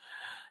 right?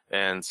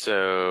 And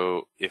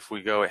so if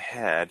we go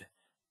ahead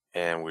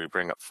and we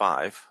bring up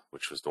 5,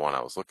 which was the one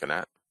I was looking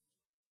at,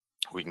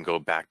 we can go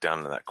back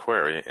down to that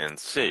query and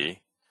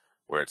see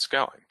where it's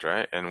going,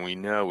 right? And we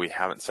know we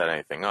haven't set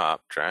anything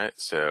up, right?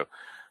 So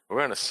we're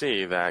going to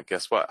see that,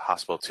 guess what?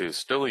 Hospital 2 is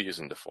still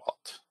using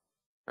default,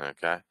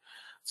 okay?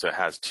 So it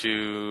has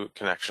 2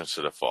 connections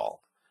to default,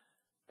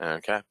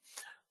 okay?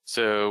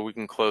 So we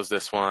can close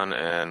this one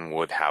and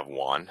would have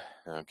 1,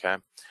 okay?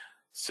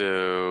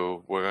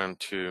 So we're going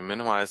to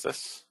minimize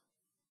this,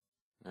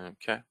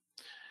 okay?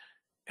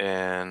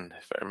 And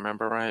if I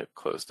remember right,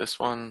 close this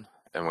one,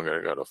 and we're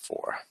going to go to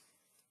 4.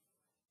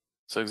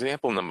 So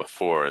example number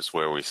 4 is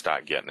where we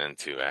start getting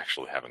into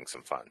actually having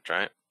some fun,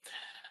 right?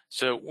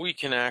 So we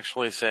can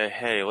actually say,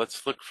 hey,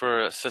 let's look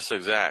for a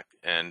sysexec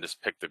and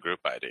just pick the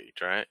group ID,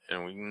 right?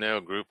 And we know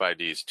group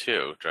ID is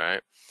 2,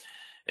 right?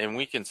 And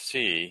we can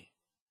see,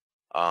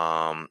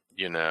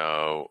 you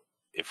know,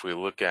 if we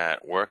look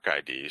at work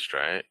IDs,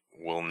 right,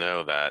 we'll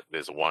know that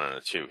there's a 1 and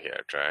a 2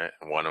 here, right?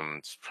 And one of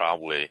them's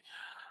probably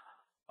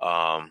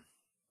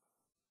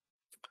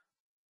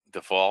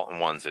default and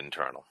one's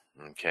internal.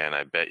 Okay, and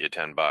I bet you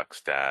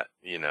 $10 that,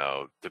 you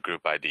know, the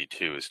group ID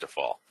 2 is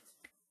default.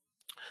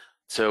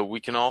 So we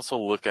can also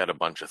look at a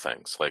bunch of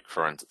things, like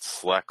for instance,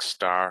 select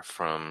star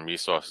from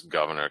resource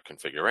governor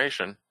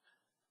configuration.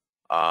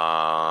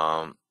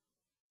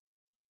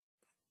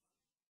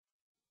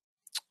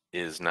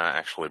 Is not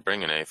actually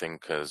bringing anything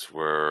because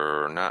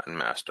we're not in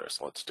master.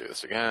 So let's do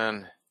this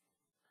again.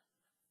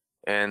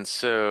 And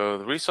so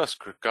the resource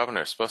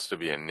governor is supposed to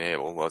be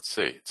enabled. Let's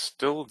see, it's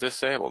still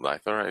disabled. I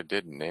thought I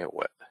did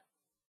enable it.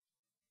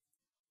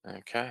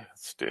 Okay,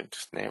 let's do it,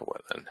 just enable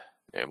it then.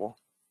 Enable.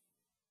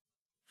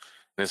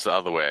 This is the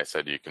other way I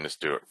said you can just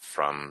do it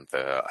from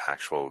the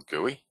actual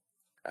GUI,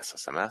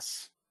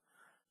 SSMS.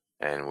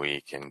 And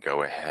we can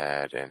go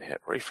ahead and hit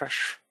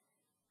refresh.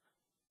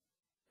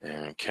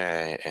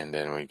 Okay, and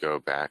then we go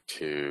back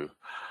to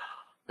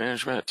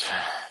management,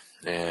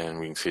 and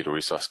we can see the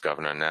resource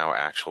governor now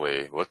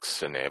actually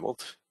looks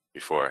enabled.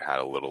 Before it had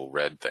a little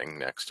red thing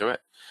next to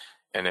it.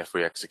 And if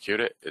we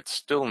execute it, it's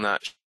still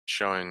not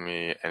showing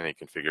me any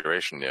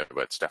configuration there,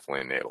 but it's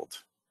definitely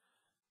enabled.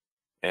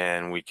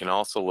 And we can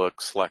also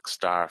look select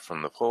star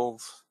from the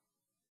pulls.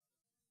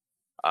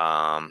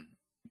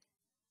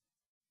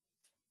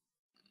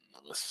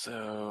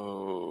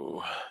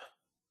 So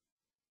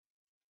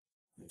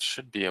it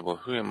should be able,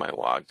 who am I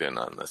logged in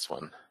on this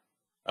one?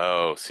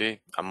 Oh, see,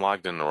 I'm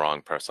logged in the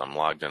wrong person. I'm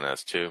logged in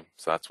as 2,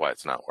 so that's why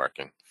it's not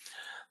working.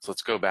 So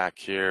let's go back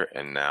here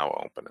and now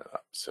open it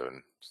up. So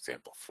in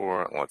example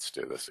 4, let's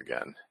do this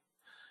again.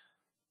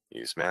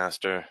 Use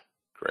master,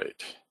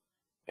 great.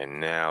 And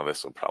now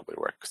this will probably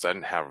work because I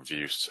didn't have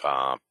view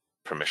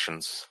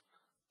permissions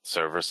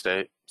server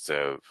state.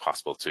 So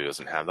hospital 2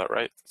 doesn't have that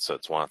right. So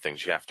it's one of the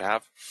things you have to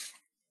have.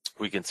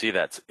 We can see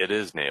that it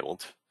is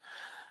enabled.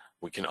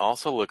 We can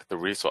also look at the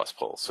resource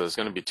pool. So there's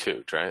going to be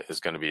 2, right? It's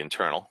going to be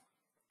internal,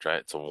 right?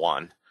 It's a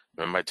 1.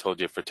 Remember I told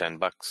you for $10,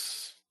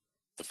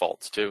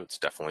 default's 2. It's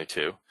definitely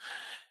 2.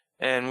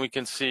 And we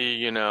can see,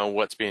 you know,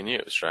 what's being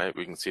used, right?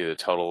 We can see the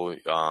total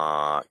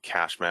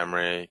cache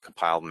memory,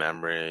 compiled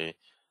memory.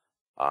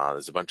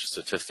 There's a bunch of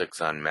statistics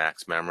on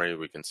max memory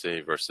we can see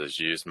versus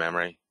used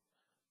memory,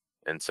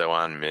 and so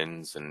on,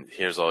 mins, and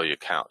here's all your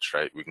counts,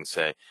 right? We can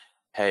say,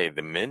 hey,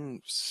 the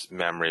min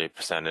memory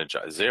percentage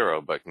is 0,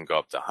 but can go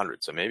up to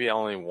 100. So maybe I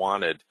only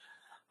wanted,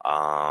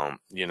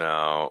 you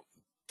know,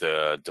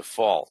 the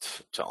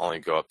default to only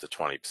go up to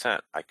 20%.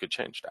 I could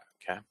change that,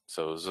 okay?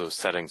 So those are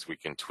settings we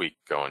can tweak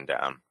going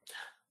down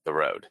the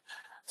road.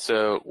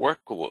 So work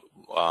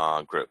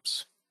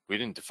groups, we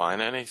didn't define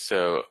any,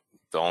 so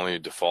the only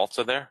defaults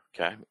are there,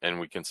 okay? And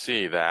we can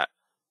see that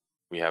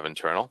we have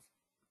internal,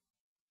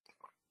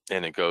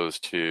 and it goes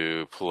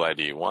to pool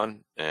ID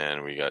 1,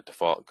 and we got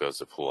default goes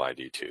to pool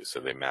ID 2, so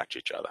they match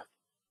each other.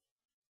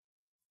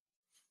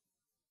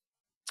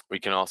 We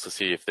can also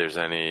see if there's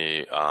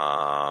any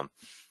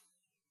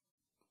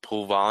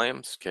pool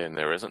volumes, okay, and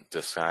there isn't,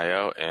 disk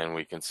IO, and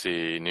we can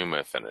see NUMA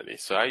affinity.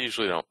 So I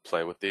usually don't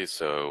play with these,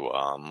 so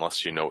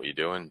unless you know what you're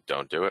doing,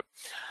 don't do it.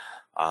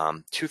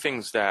 2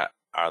 things that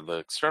are the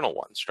external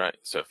ones, right?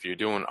 So if you're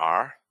doing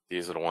R,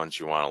 these are the ones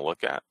you want to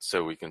look at.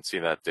 So we can see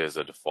that there's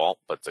a default,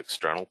 but it's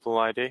external pool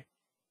ID.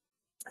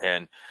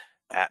 And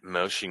at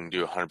most, you can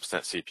do 100%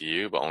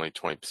 CPU, but only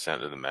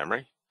 20% of the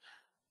memory.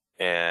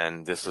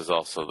 And this is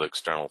also the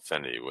external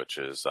affinity, which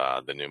is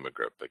the NUMA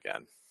group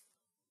again.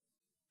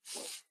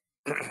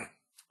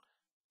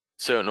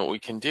 So what we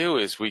can do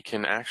is we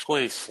can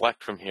actually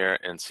select from here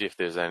and see if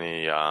there's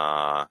any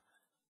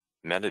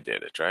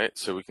metadata, right?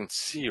 So we can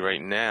see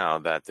right now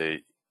that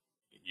the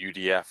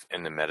UDF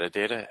in the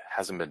metadata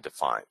hasn't been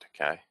defined,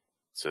 okay?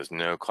 So there's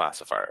no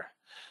classifier.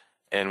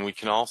 And we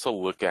can also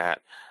look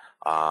at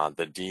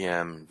the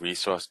DM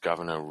resource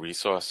governor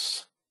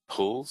resource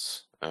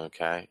pools,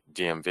 okay,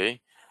 DMV,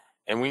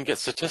 and we can get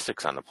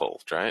statistics on the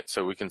pools, right?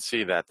 So we can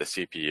see that the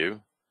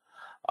CPU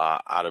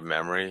out of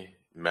memory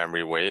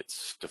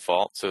weights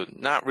default, so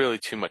not really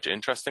too much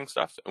interesting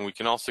stuff. And we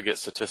can also get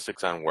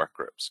statistics on work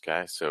groups,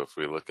 okay? So if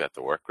we look at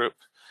the work group,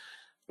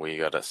 we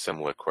got a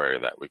similar query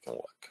that we can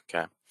look,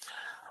 okay?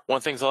 One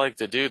of the things I like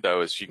to do,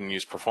 though, is you can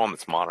use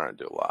performance monitor to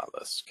do a lot of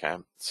this,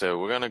 okay? So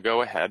we're going to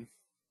go ahead,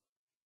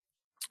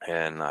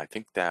 and I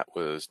think that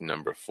was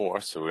number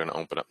 4, so we're going to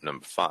open up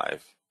number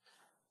 5.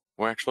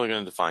 We're actually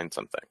going to define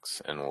some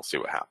things, and we'll see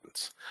what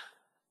happens.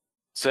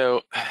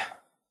 So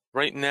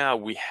right now,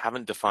 we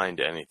haven't defined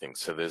anything,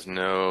 so there's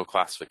no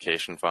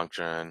classification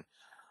function.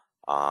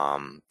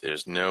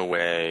 There's no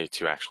way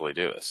to actually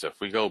do this. So if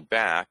we go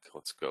back,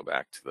 let's go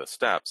back to the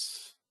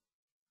steps.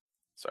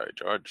 Sorry,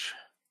 George.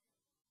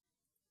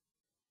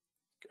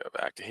 Go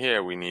back to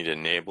here. We need to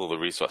enable the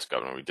resource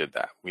governor. We did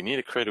that. We need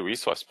to create a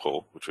resource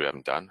pool, which we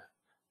haven't done.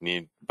 We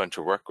need a bunch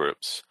of work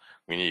groups.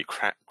 We need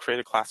to create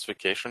a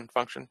classification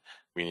function.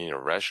 We need to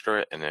register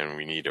it, and then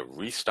we need to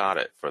restart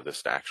it for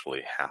this to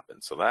actually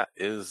happen. So that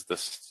is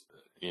this,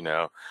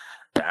 the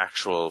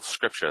actual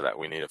scripture that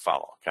we need to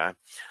follow, okay?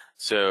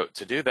 So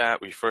to do that,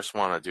 we first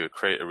want to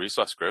create a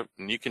resource group,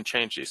 and you can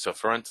change these. So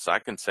for instance, I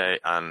can say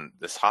on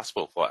this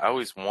hospital floor, I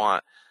always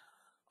want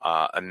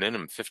a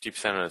minimum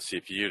 50% of the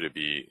CPU to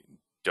be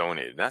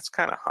donated. That's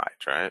kind of high,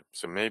 right?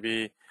 So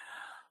maybe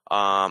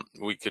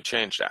we could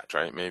change that,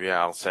 right? Maybe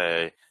I'll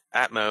say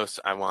at most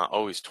I want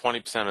always 20%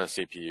 of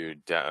the CPU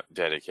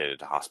dedicated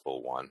to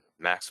hospital 1,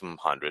 maximum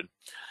 100.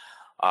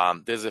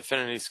 There's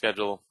affinity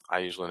schedule. I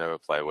usually never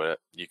play with it.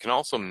 You can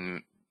also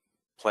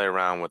play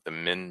around with the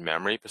min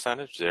memory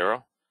percentage,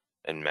 0,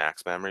 and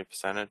max memory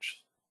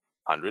percentage,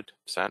 100%.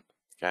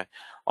 Okay.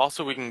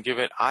 Also, we can give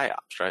it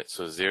IOPS, right?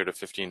 So 0 to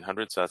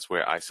 1500. So that's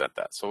where I set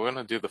that. So we're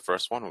going to do the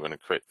first one. We're going to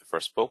create the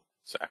first pool.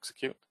 So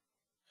execute.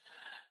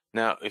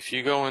 Now, if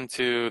you go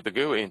into the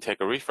GUI and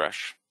take a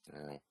refresh,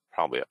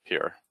 probably up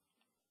here,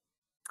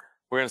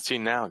 we're going to see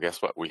now,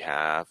 guess what? We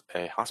have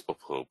a hospital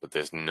pool, but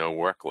there's no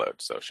workload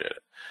associated.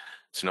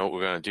 So now what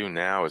we're going to do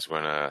now is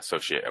we're going to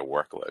associate a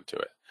workload to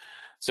it.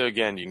 So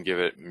again, you can give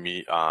it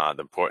the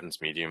importance,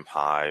 medium,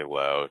 high,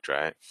 low,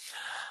 right?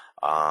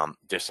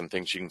 There's some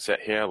things you can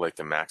set here, like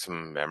the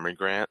maximum memory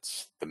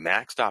grants. The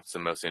max stop's the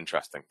most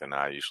interesting thing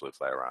I usually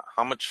play around.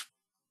 How much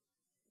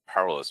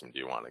parallelism do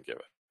you want to give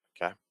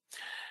it, okay?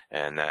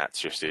 And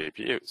that's your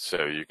CPU.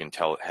 So you can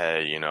tell it,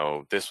 hey,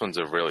 this one's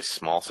a really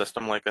small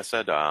system, like I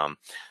said.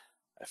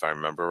 If I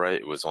remember right,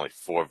 it was only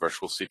 4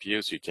 virtual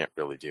CPUs, so you can't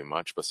really do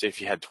much. But say if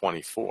you had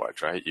 24,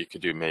 right, you could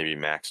do maybe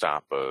max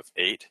stop of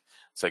 8.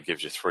 So that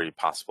gives you 3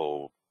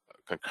 possible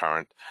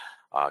concurrent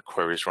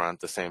queries run at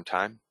the same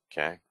time,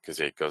 okay?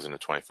 Because 8 goes into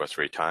 24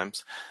 3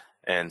 times.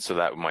 And so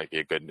that might be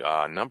a good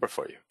number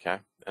for you,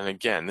 okay? And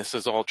again, this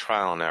is all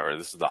trial and error.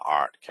 This is the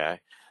art,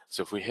 okay?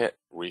 So if we hit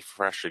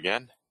refresh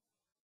again,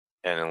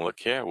 and then look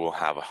here, we'll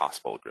have a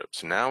hospital group.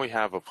 So now we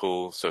have a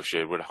pool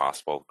associated with a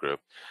hospital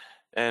group.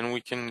 And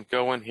we can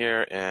go in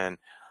here and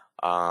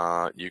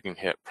you can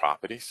hit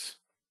properties.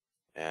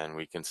 And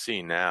we can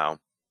see now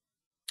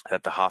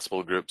that the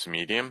hospital group's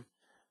medium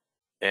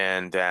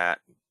and that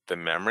the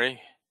memory,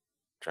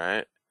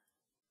 right,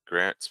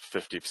 grants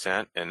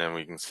 50%. And then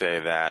we can say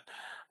that,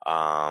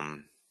 I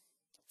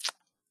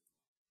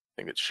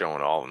think it's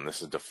showing all of them.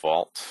 This is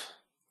default.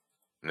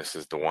 And this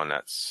is the one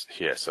that's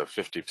here. So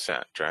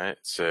 50%, right?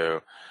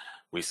 So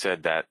we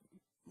said that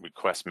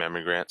request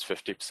memory grants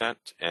 50%,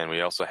 and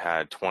we also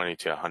had 20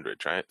 to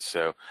 100, right?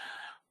 So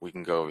we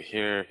can go over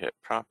here, hit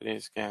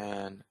properties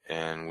again,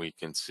 and we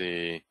can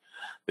see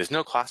there's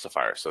no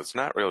classifier, so it's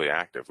not really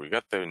active. We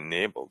got the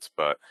enabled,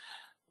 but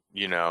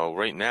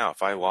right now,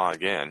 if I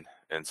log in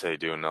and say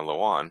do another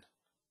one,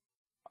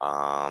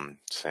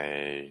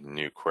 say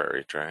new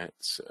query, right?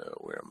 So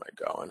where am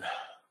I going?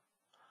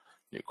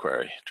 New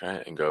query,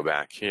 right? And go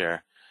back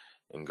here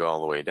and go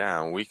all the way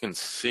down, we can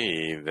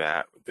see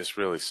that this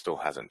really still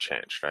hasn't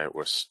changed, right?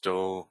 We're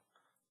still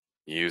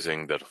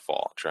using the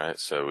default, right?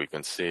 So we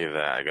can see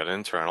that I got an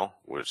internal,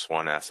 which is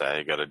one SA,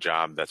 I got a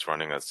job that's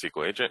running a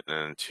SQL agent, and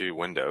then 2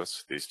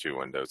 windows, these 2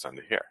 windows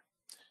under here.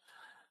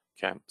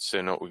 Okay,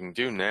 so now what we can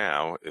do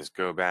now is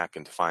go back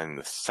and define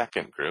the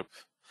second group,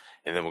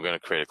 and then we're going to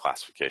create a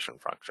classification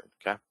function,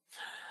 okay?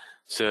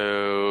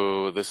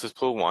 So this is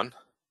pool 1.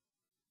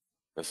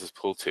 This is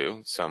pool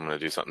 2, so I'm going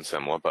to do something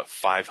similar, but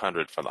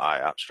 500 for the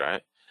IOPS,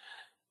 right?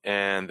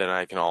 And then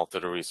I can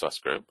alter the resource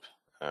group,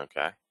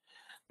 okay?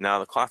 Now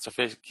the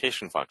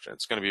classification function,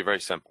 it's going to be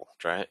very simple,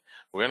 right?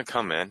 We're going to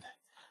come in,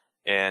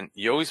 and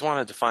you always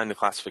want to define the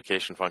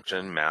classification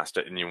function,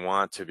 master, and you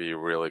want it to be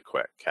really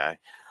quick, okay?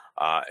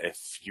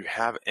 If you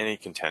have any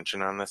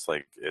contention on this,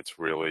 like it's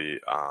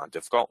really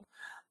difficult,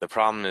 the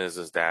problem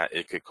is that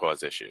it could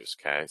cause issues,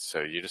 okay?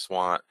 So you just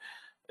want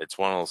it's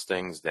one of those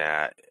things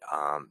that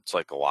it's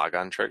like a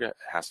logon trigger. It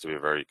has to be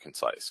very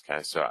concise.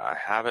 Okay, so I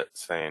have it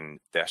saying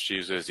dash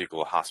users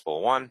equal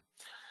hospital 1,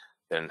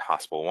 then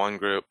hospital 1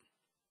 group.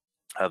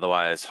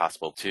 Otherwise,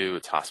 hospital 2,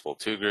 it's hospital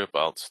 2 group,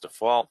 else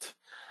default.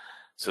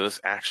 So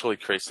this actually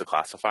creates the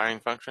classifying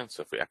function.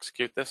 So if we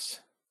execute this,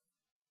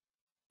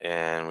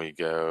 and we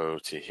go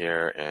to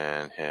here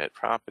and hit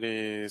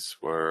properties,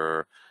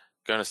 we're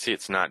going to see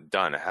it's not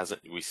done. It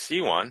hasn't. We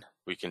see one,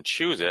 we can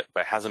choose it,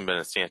 but it hasn't been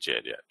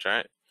instantiated yet,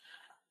 right?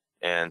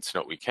 And so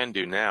what we can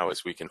do now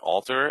is we can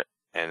alter it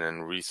and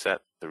then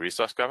reset the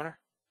resource governor,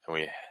 and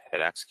we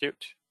hit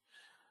execute.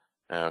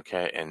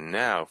 Okay, and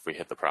now if we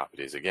hit the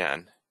properties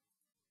again,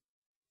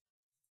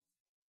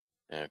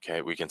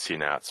 okay, we can see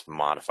now it's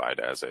modified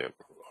as a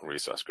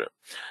resource group.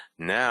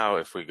 Now,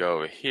 if we go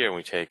over here and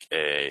we take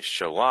a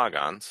show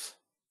logons,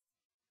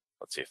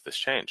 let's see if this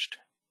changed.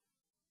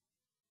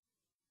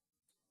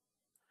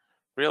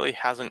 Really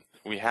hasn't.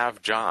 We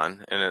have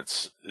John, and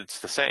it's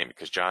the same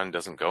because John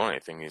doesn't go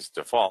anything. He's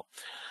default.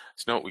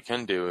 So what we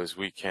can do is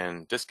we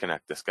can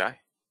disconnect this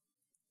guy,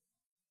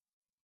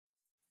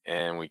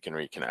 and we can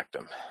reconnect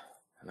him.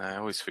 And I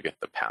always forget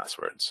the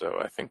password, so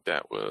I think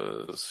that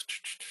was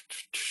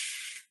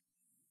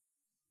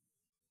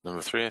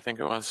number 3, I think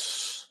it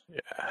was.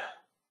 Yeah,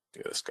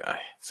 do this guy.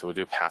 So we'll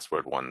do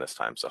password 1 this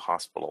time, so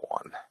hospital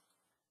 1.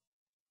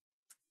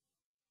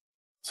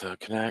 So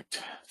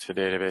connect to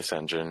database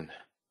engine.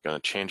 Going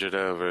to change it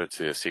over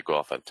to SQL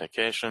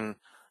authentication.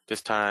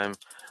 This time,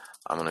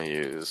 I'm going to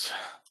use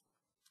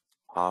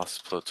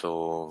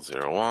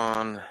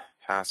hospital01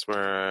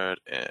 password,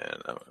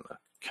 and I'm going to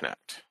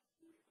connect.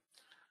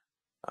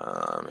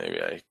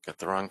 Maybe I got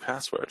the wrong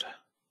password.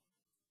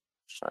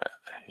 Try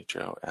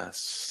HOSPITAL.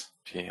 Let's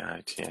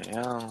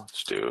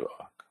do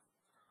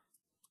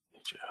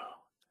HO1.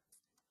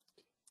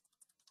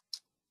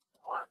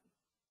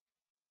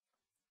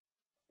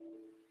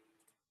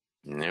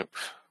 Nope.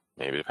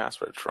 Maybe the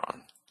password's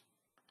wrong.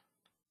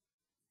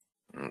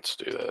 Let's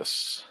do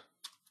this.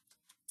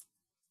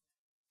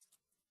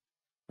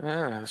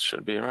 Yeah, this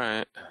should be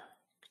right.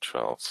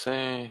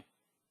 Control-C.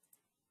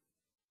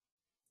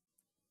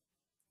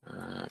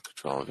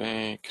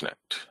 Control-V.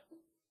 Connect.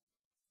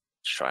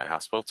 Let's try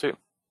hospital 2.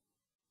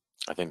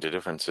 I think the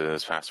difference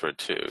is password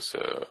 2,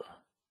 so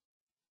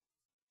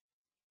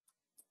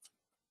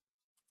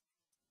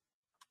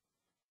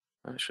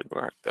that should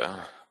work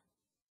though.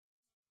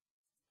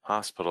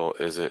 Hospital,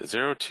 is it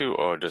 02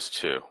 or just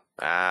 2?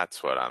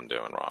 That's what I'm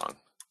doing wrong.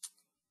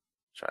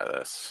 Try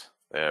this.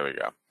 There we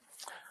go.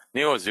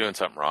 Knew I was doing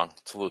something wrong.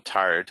 It's a little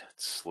tired.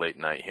 It's late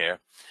night here.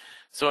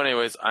 So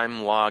anyways,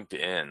 I'm logged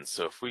in.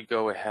 So if we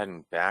go ahead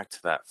and back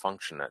to that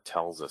function that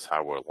tells us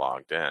how we're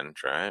logged in,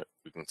 right,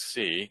 we can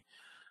see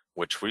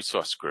which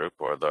resource group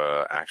or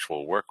the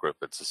actual work group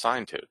it's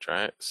assigned to,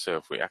 right? So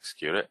if we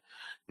execute it,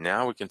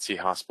 now we can see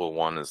hospital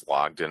 1 is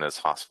logged in as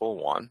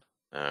hospital 1,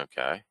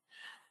 okay?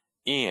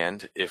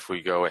 And if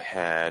we go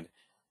ahead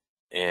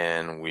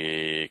and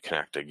we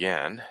connect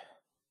again,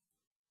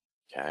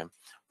 okay,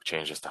 we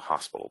change this to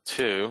hospital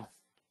 2,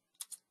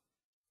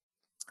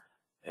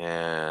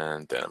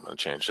 and then I'm going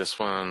to change this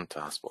one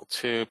to hospital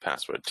 2,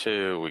 password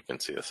 2, we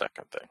can see the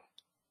second thing.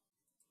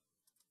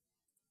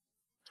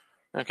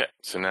 Okay,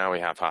 so now we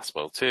have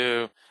hospital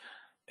 2,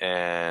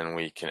 and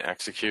we can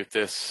execute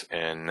this,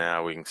 and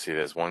now we can see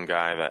there's one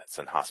guy that's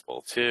in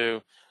hospital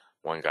 2,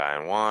 one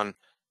guy in 1.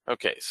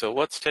 Okay, so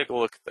let's take a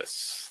look at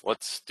this.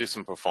 Let's do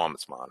some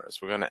performance monitors.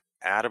 We're going to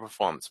add a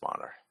performance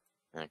monitor.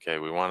 Okay,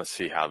 we want to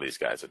see how these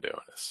guys are doing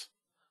this.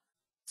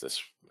 Is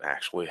this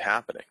actually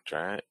happening,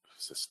 right?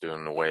 Is this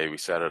doing the way we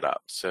set it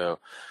up? So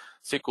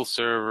SQL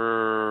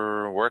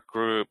Server,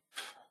 workgroup,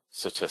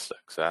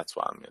 statistics, that's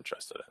what I'm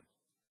interested in.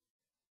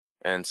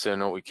 And so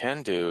what we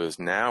can do is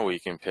now we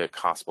can pick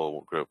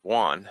hospital group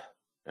 1,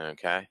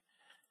 okay?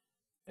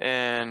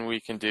 And we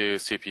can do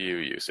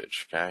CPU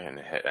usage, okay, and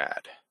hit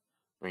add.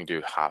 We can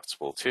do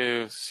hospital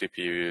 2,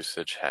 CPU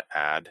usage, hit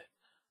add.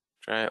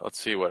 Right, let's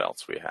see what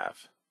else we have.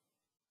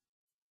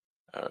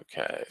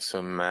 Okay,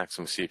 so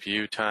maximum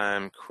CPU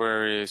time,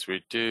 queries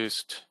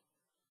reduced.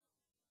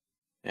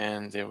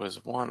 And there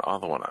was one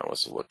other one I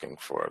was looking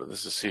for.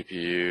 This is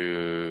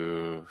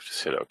CPU,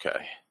 just hit OK.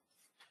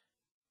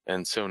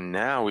 And so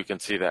now we can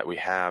see that we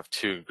have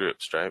 2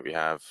 groups, right? We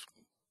have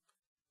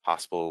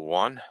hospital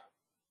 1,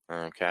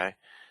 okay?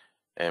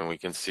 And we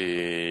can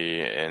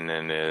see, and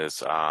then there's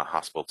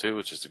hospital 2,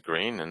 which is the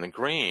green. And the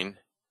green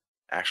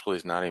actually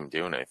is not even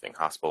doing anything.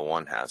 Hospital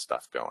 1 has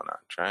stuff going on,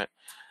 right?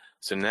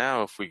 So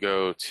now if we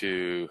go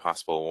to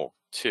hospital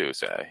 2,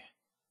 say,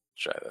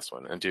 try this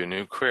one, and do a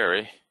new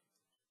query.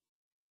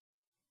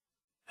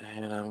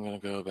 And I'm going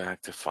to go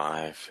back to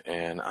 5,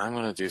 and I'm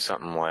going to do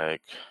something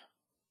like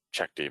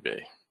check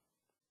DB.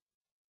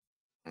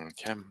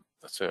 Okay,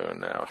 so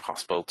now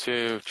hospital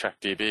 2, check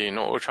DB, and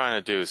what we're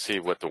trying to do is see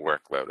what the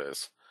workload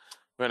is.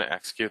 We're going to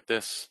execute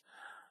this.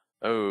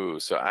 Oh,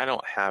 so I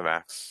don't have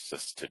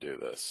access to do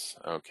this.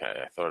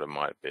 Okay, I thought it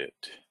might be.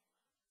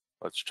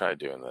 Let's try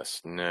doing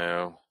this.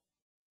 No,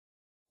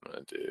 I'm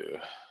going to do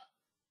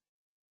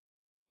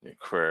new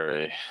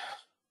query.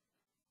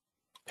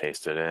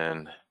 paste it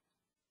in,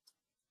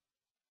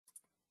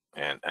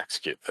 and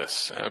execute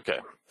this. Okay,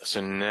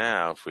 so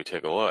now if we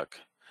take a look,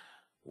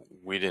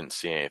 we didn't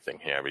see anything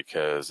here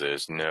because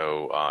there's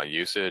no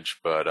usage,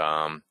 but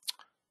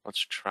let's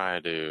try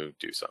to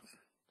do something.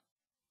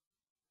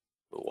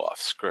 A little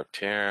off script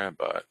here,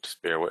 but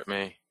just bear with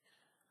me.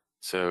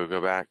 So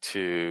go back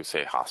to,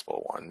 say,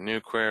 hospital one,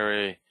 new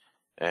query,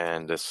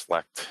 and just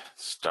select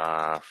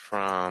star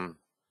from,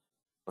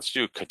 let's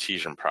do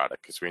Cartesian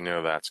product because we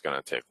know that's going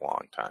to take a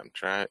long time,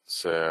 right?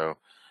 So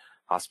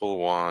hospital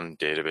one,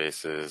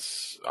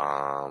 databases,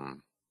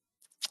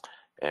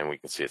 and we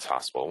can see it's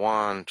hospital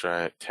one,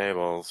 right?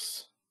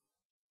 Tables,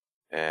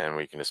 and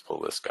we can just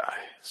pull this guy.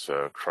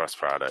 So cross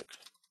product,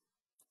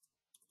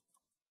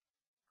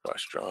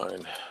 cross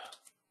join,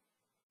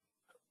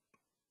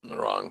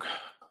 wrong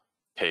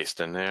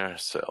paste in there.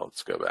 So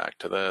let's go back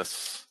to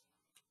this.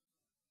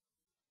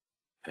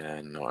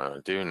 And what I'm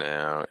going to do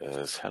now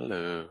is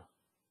hello.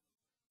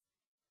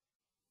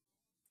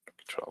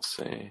 Control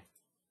C.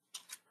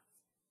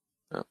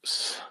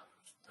 Oops.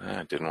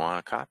 I didn't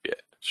want to copy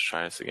it. Let's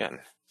try this again.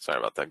 Sorry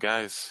about that,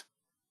 guys.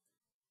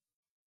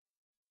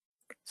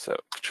 So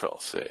Control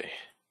C,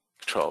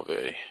 Control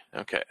V.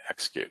 Okay,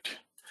 execute.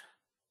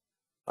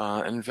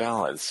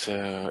 Invalid,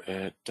 so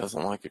it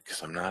doesn't like it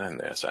because I'm not in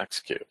there, so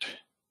execute.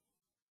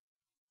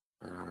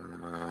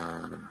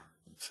 Let's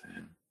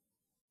see.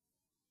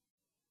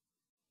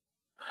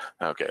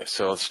 Okay,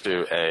 so let's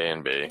do A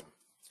and B.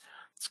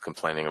 It's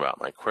complaining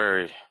about my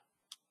query.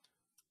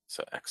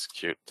 So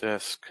execute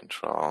this,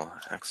 control,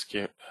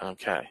 execute.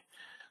 Okay,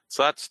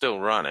 so that's still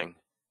running.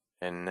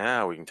 And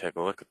now we can take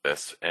a look at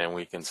this and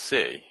we can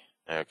see,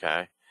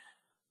 okay,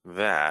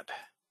 that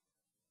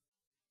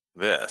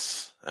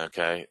this,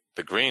 okay,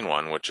 the green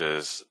one, which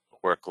is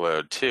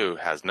workload 2,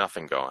 has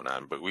nothing going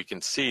on, but we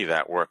can see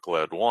that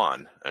workload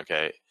 1,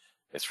 okay,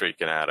 is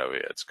freaking out over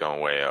here. It's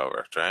going way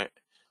over, right?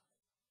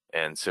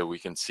 And so we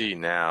can see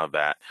now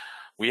that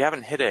we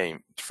haven't hit any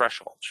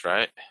thresholds,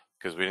 right?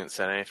 Because we didn't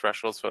set any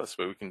thresholds for this,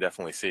 but we can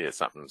definitely see that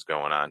something's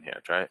going on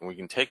here, right? And we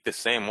can take the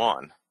same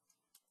one,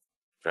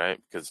 right?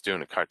 Because it's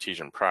doing a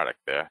Cartesian product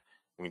there.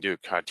 We can do a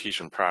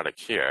Cartesian product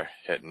here,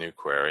 hit new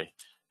query,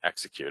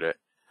 execute it,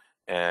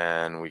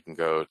 and we can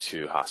go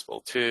to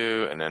hospital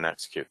 2 and then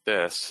execute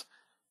this.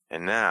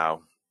 And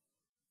now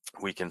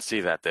we can see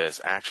that this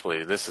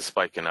is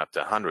spiking up to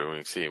 100. We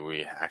can see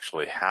we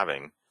actually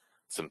having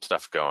some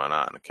stuff going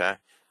on, okay?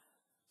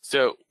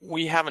 So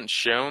we haven't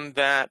shown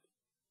that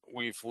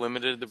we've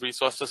limited the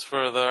resources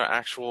for the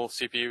actual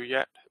CPU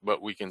yet,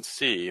 but we can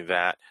see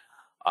that,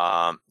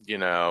 you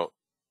know,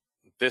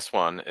 this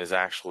one is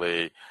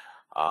actually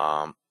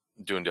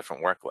doing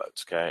different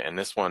workloads, okay? And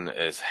this one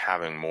is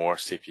having more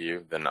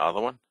CPU than the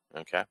other one,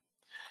 okay?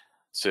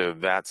 So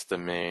that's the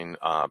main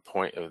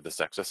point of this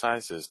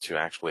exercise, is to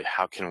actually,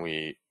 how can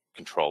we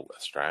control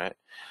this, right?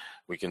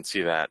 We can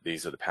see that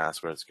these are the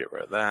passwords, get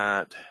rid of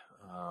that.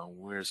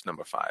 Where's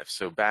number 5?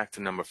 So back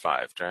to number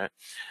 5, right?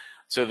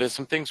 So there's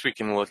some things we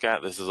can look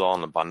at. This is all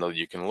in the bundle.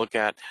 You can look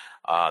at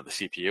the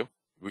CPU.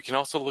 We can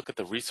also look at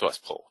the resource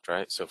pool,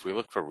 right? So if we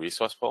look for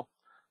resource pool,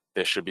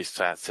 there should be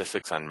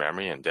statistics on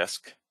memory and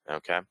disk,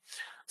 okay?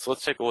 So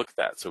let's take a look at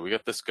that. So we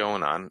got this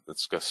going on.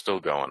 It's still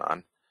going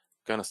on.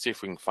 Going to see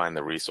if we can find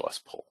the resource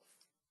pool.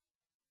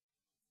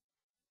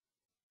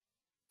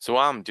 So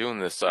while I'm doing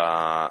this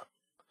work,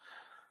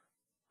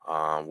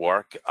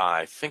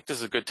 I think this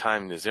is a good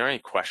time. Is there any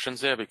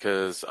questions there?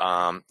 Because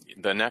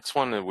the next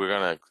one, we're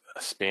going to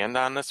expand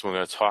on this. We're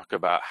going to talk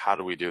about how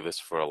do we do this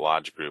for a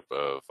large group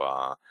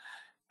of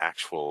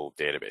actual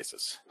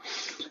databases.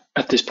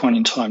 At this point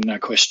in time, no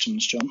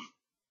questions, John.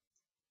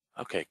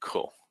 Okay,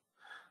 cool.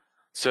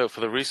 So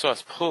for the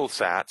resource pool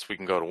sats, we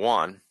can go to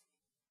 1,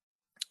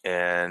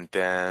 and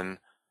then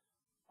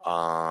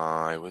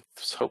I was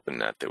hoping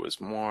that there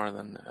was more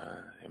than,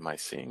 am I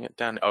seeing it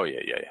down? Oh,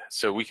 yeah.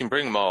 So we can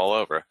bring them all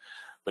over,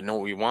 but no,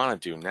 what we want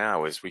to do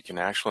now is we can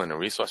actually, in the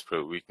resource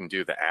pool, we can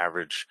do the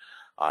average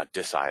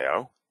disk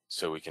IO.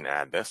 So we can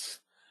add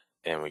this,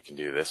 and we can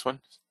do this one,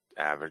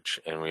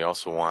 average, and we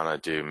also want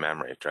to do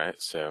memory,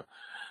 right? So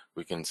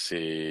we can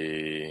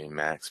see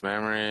max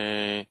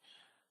memory,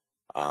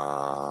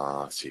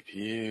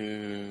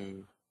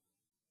 CPU,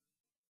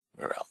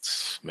 where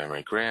else?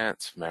 Memory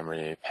grants,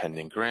 memory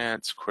pending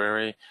grants,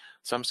 query.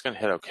 So I'm just going to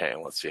hit OK,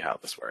 and let's see how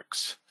this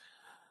works.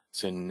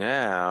 So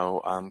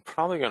now I'm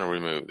probably going to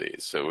remove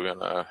these. So we're going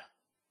to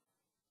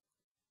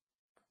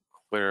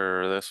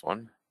clear this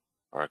one.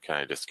 Or can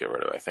I just get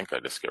rid of it? I think I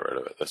just get rid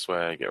of it this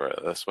way, get rid of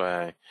it this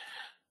way.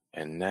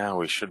 And now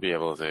we should be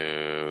able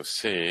to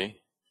see.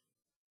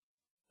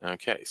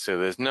 Okay, so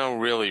there's no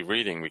really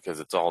reading because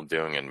it's all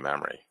doing in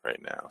memory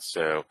right now.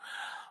 So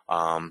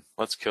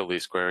let's kill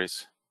these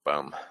queries.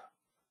 Boom.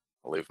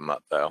 I'll leave them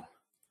up though.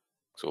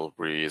 So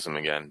we'll reuse them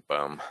again.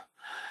 Boom.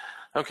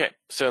 Okay,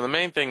 so the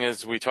main thing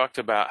is we talked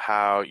about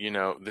how,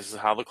 this is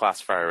how the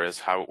classifier is,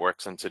 how it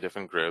works into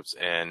different groups,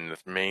 and the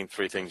main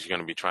 3 things you're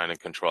going to be trying to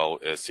control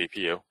is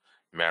CPU,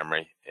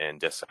 memory, and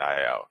disk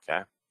I/O,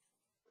 okay?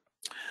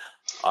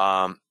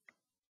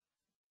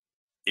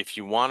 if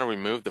you want to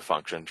remove the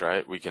functions,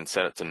 right, we can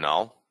set it to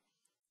null,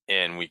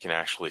 and we can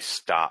actually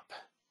stop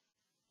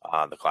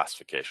the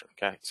classification.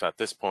 Okay, so at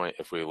this point,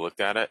 if we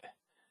looked at it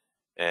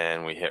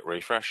and we hit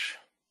refresh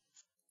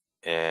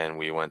and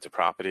we went to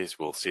properties,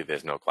 we'll see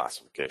there's no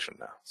classification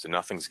now. So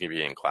nothing's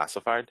being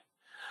classified.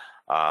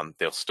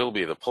 There'll still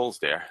be the pulls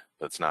there,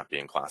 but it's not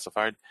being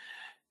classified.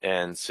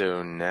 And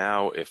so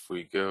now if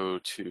we go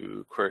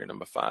to query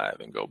number 5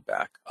 and go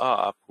back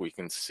up, we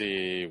can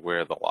see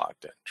where the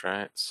logged in,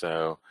 right?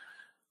 So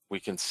we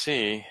can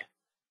see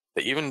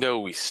that even though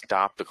we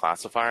stop the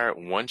classifier,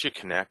 once you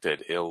connect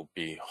it, it'll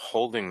be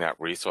holding that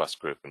resource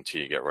group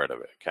until you get rid of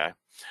it, okay?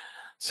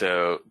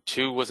 So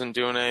 2 wasn't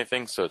doing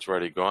anything, so it's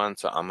already gone,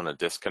 so I'm gonna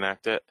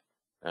disconnect it.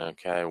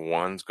 Okay,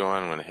 1's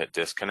going, I'm gonna hit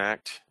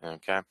disconnect,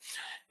 okay?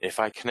 If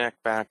I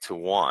connect back to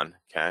 1,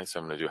 okay, so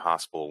I'm gonna do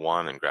hospital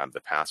 1 and grab the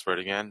password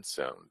again,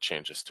 so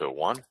change this to a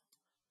 1.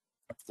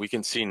 We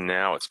can see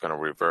now it's gonna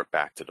revert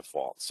back to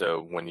default. So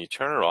when you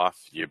turn it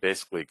off, you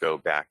basically go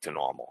back to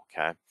normal,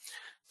 okay?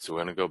 So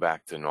we're gonna go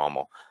back to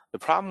normal. The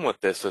problem with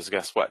this is,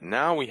 guess what?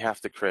 Now we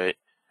have to create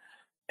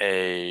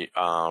a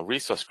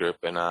resource group,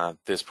 and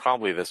there's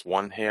probably this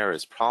one here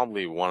is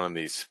probably one of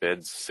these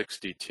FIDs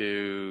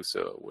 62.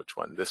 So which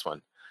one? This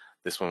one.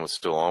 This one was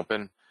still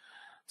open.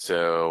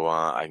 So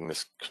I can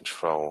just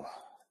control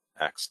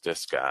X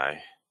this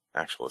guy.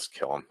 Actually, let's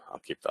kill him. I'll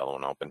keep the other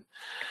one open.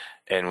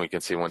 And we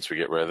can see once we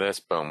get rid of this,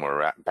 boom,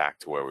 we're back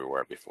to where we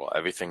were before.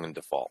 Everything in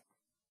default.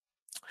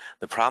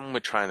 The problem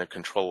with trying to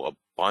control a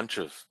bunch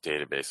of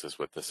databases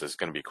with this is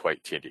going to be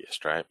quite tedious,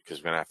 right? Because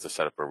we're going to have to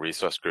set up a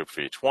resource group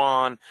for each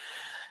one.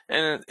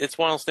 And it's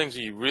one of those things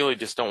you really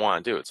just don't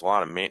want to do. It's a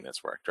lot of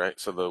maintenance work, right?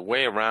 So the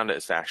way around it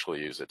is to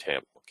actually use a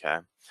table, okay?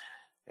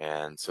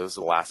 And so this is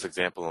the last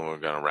example, and we're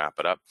going to wrap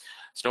it up.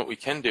 So what we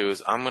can do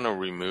is I'm going to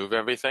remove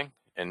everything,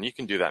 and you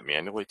can do that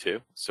manually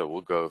too. So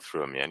we'll go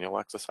through a manual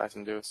exercise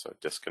and do it. So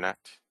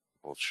disconnect.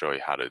 We'll show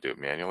you how to do it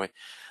manually.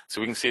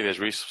 So we can see there's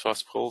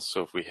resource pools.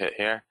 So if we hit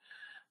here,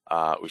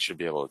 we should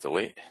be able to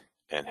delete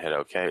and hit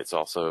OK. It's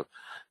also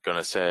going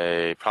to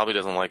say, probably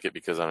doesn't like it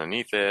because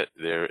underneath it,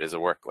 there is a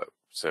work group.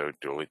 So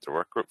delete the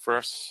work group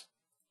first.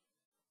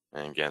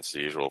 And again, it's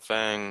the usual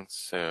thing.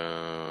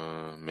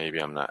 So maybe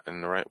I'm not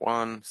in the right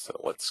one. So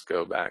let's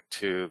go back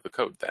to the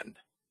code then.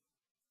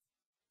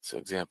 So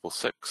example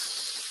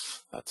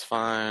 6, that's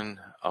fine.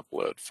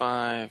 Upload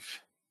 5.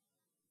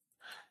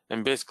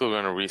 And basically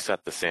we're going to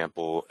reset the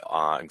sample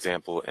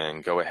example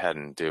and go ahead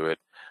and do it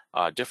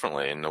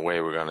differently. And the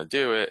way we're going to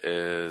do it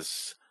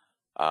is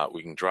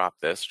we can drop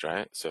this,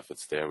 right? So if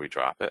it's there, we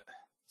drop it.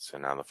 So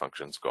now the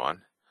function's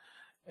gone.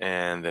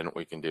 And then what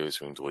we can do is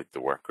we can delete the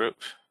work group.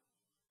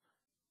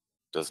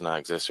 Does not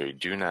exist, or you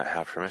do not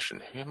have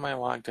permission. Who am I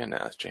logged in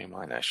as?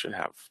 Jmine, I should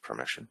have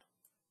permission.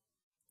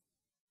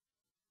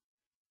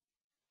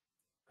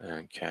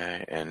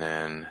 Okay, and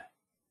then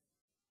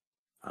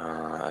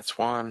that's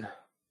 1.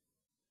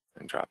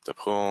 And drop the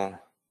pool.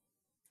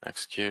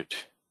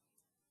 Execute.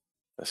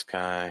 This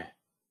guy.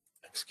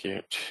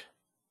 Execute.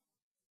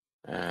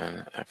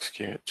 And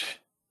execute.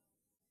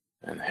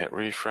 And hit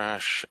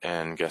refresh.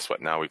 And guess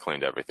what? Now we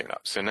cleaned everything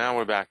up. So now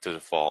we're back to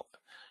default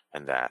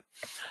and that.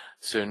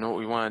 So what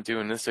we want to do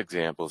in this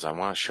example is I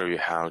want to show you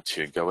how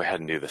to go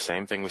ahead and do the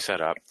same thing we set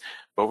up,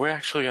 but we're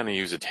actually going to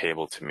use a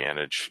table to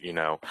manage,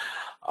 the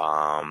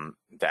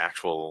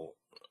actual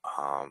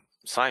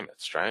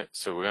assignments, right?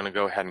 So we're going to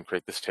go ahead and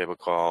create this table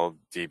called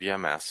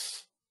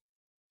DBMS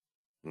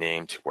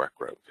name to work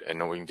group.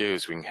 And what we can do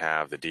is we can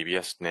have the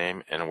DBS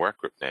name and a work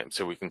group name.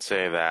 So we can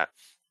say that,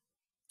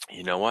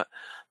 you know what,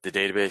 the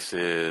database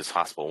is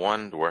hospital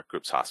 1, the work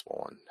group's hospital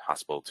 1,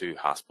 hospital 2,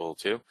 hospital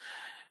 2.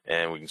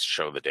 And we can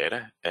show the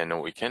data. And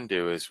what we can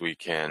do is we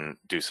can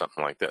do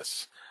something like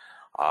this.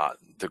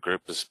 The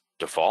group is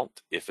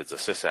default. If it's a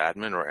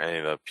sysadmin or any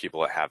of the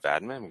people that have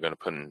admin, we're going to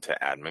put it into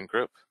admin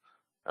group.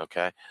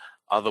 Okay.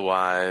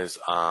 Otherwise,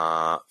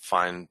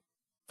 find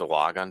the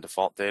log on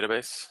default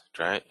database,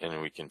 right?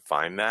 And we can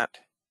find that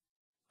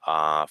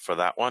for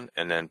that one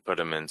and then put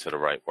them into the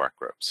right work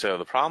group. So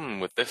the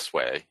problem with this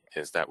way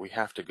is that we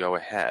have to go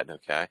ahead,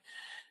 okay,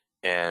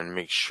 and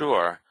make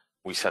sure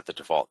we set the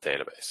default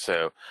database.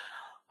 So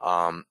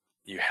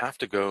you have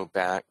to go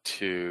back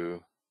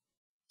to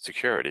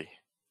security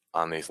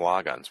on these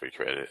logons we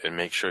created and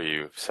make sure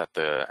you set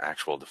the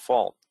actual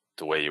default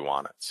the way you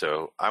want it.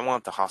 So I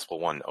want the hospital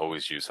 1 to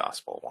always use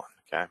hospital 1,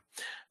 okay?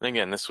 And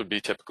again, this would be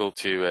typical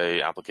to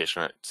a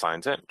application that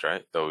signs in,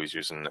 right? They're always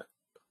using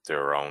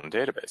their own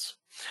database.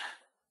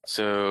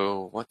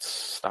 So let's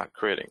start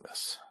creating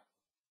this.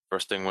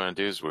 First thing we're going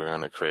to do is we're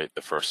going to create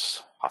the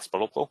first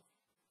hospital pool.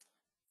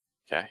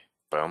 Okay,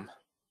 boom.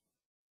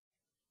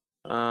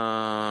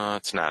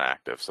 It's not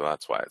active, so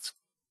that's why it's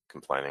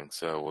complaining.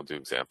 So we'll do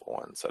example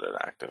 1, set it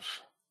active.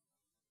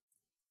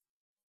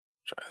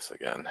 Try this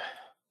again.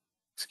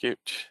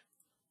 Execute.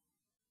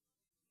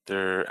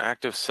 Their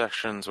active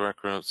sections, work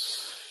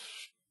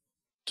groups,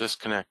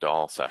 disconnect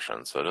all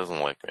sessions, so it doesn't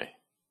like me.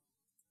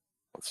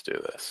 Let's do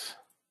this.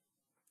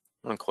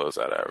 I'm gonna close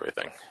out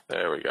everything.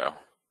 There we go.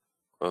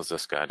 Close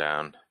this guy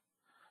down.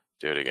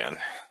 Do it again.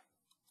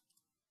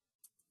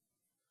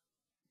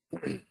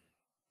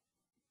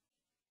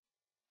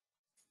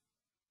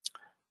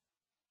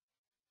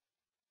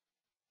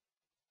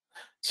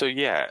 So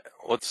yeah,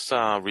 let's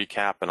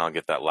recap and I'll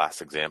get that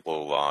last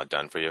example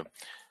done for you.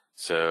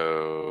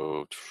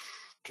 So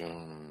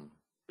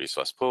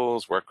resource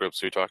pools, work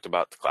groups, we talked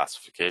about the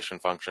classification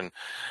function.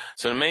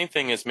 So the main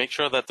thing is make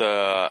sure that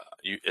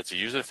it's a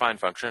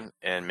user-defined function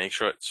and make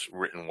sure it's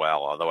written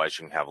well, otherwise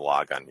you can have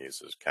logon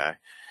users, okay?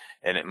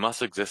 And it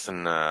must exist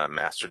in the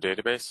master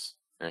database,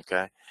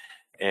 okay?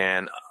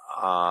 And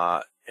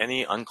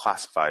any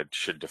unclassified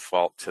should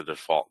default to the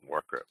default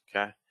workgroup,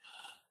 okay?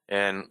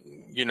 And,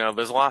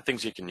 there's a lot of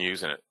things you can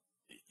use in it.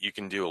 You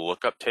can do a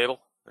lookup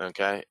table,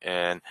 okay?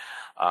 And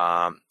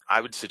I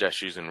would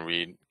suggest using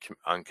read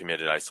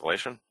uncommitted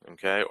isolation,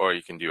 okay? Or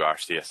you can do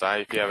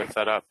RCSI if you have it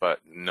set up, but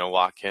no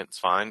lock hint's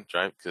fine,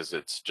 right? Because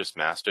it's just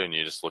master and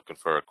you're just looking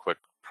for a quick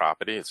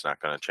property. It's not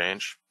going to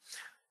change.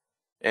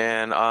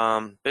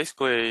 And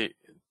basically,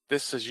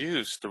 this is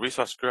used, the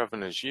resource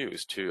governor is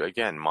used to,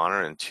 again,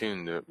 monitor and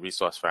tune the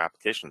resource for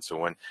application. So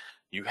when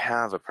you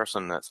have a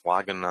person that's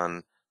logging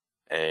on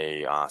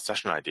a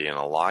session ID and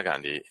a log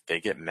ID,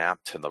 they get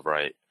mapped to the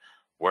right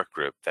work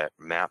group that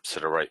maps to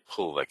the right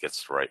pool that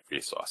gets the right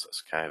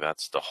resources, okay?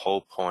 That's the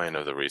whole point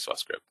of the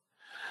resource group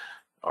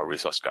or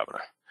resource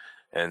governor.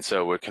 And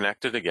so we're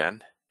connected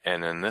again.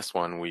 And in this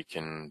one, we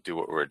can do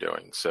what we're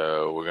doing.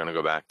 So we're going to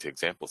go back to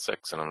example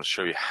 6, and I'm going to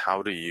show you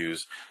how to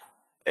use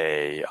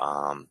a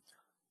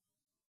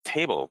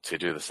table to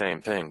do the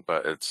same thing,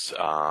 but it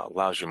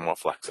allows you more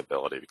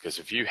flexibility. Because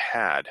if you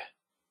had,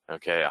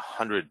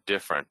 100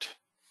 different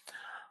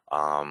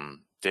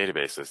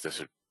databases, this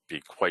would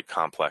be quite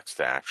complex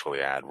to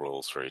actually add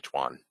rules for each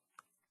one.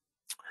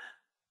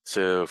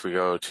 So if we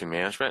go to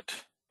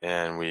management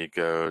and we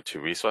go to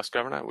resource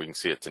governor, we can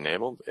see it's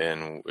enabled.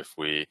 And if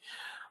we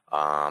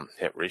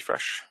hit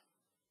refresh,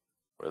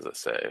 what does it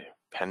say?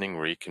 Pending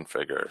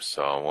reconfigure.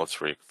 So let's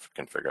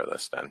reconfigure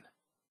this then.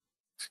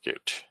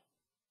 Execute.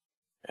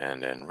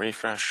 And then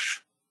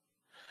refresh.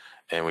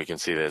 And we can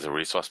see there's a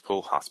resource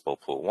pool, hospital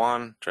pool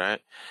 1,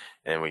 right?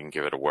 And we can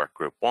give it a work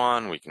group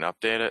 1. We can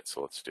update it.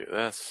 So let's do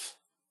this.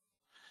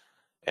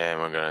 And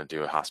we're going to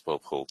do a hospital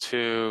pool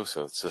 2.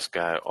 So it's this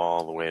guy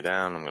all the way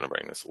down. I'm going to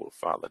bring this a little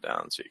farther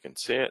down so you can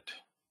see it.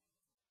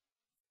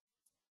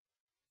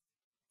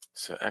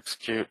 So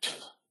execute,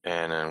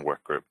 and then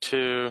work group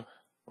 2.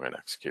 We're going to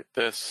execute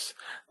this.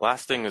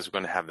 Last thing is we're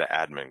going to have the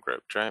admin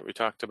group, right? We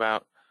talked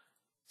about.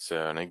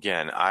 So, and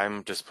again,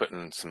 I'm just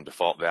putting some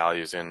default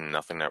values in,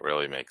 nothing that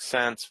really makes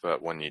sense.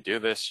 But when you do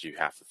this, you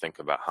have to think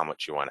about how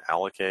much you want to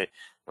allocate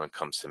when it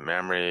comes to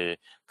memory,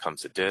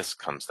 comes to disk,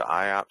 comes to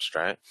IOPS,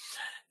 right?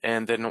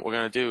 And then what we're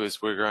going to do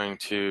is we're going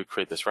to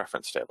create this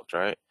reference table,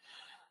 right?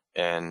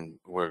 And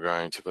we're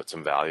going to put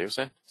some values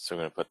in. So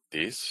we're going to put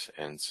these,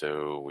 and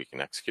so we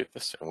can execute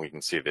this, and we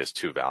can see there's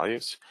 2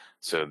 values.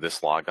 So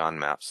this logon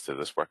maps to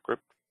this work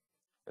group,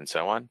 and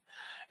so on.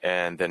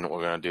 And then what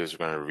we're going to do is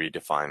we're going to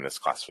redefine this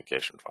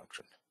classification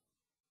function.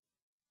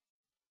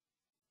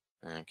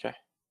 Okay.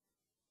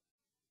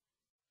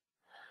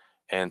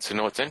 And so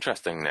now what's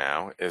interesting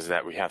now is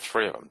that we have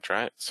 3 of them,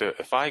 right? So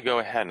if I go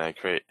ahead and I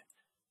create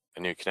a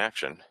new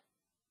connection,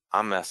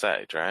 I'm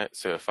SA, right?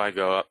 So if I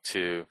go up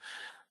to,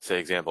 say,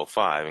 example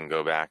 5 and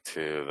go back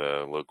to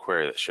the little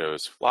query that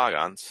shows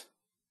logons,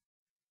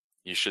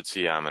 you should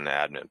see I'm an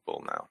admin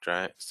pool now,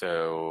 right?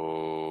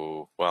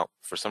 So, well,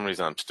 for some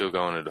reason I'm still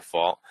going to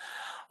default.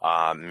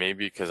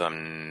 Maybe because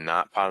I'm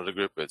not part of the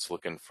group, it's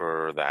looking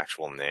for the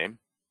actual name.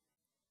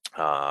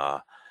 I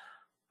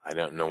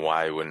don't know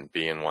why I wouldn't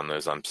be in one of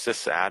those. I'm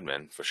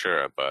sysadmin for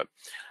sure, but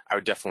I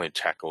would definitely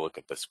check a look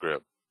at this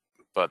group.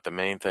 But the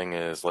main thing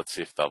is, let's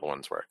see if the other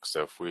ones work.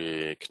 So if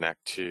we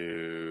connect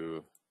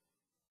to,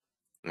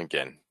 and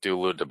again, do a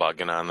little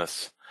debugging on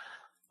this.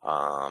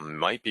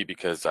 Might be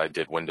because I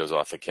did Windows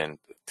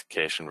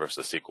authentication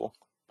versus SQL.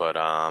 But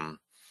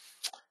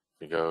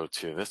we go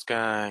to this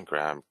guy,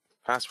 grab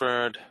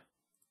password,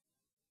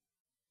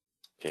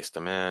 paste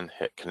them in,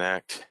 hit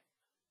connect.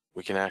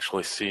 We can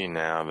actually see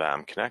now that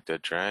I'm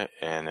connected, right?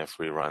 And if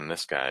we run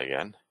this guy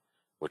again,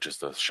 which is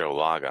the show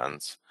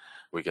logons,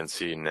 we can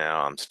see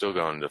now I'm still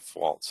going to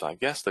default. So I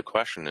guess the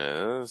question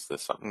is,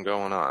 there's something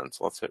going on.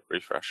 So let's hit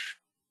refresh.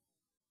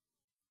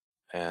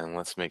 And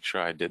let's make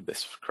sure I did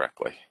this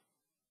correctly.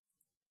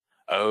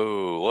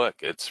 Oh, look,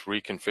 it's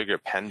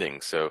reconfigure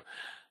pending. So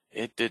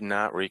it did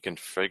not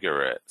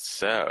reconfigure it.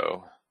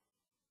 So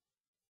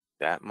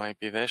that might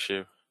be the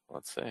issue.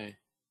 Let's see.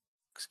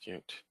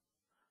 Execute.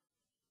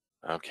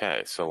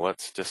 Okay, so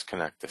let's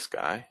disconnect this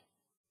guy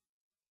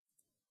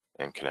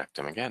and connect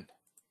him again.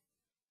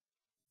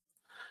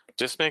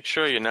 Just make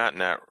sure you're not in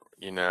that,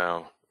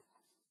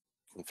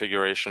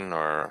 configuration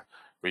or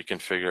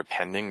reconfigure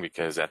pending,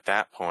 because at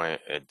that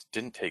point it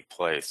didn't take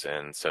place.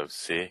 And so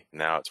see,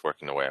 now it's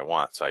working the way I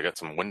want. So I got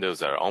some windows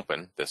that are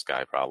open, this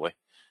guy probably.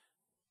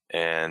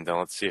 And then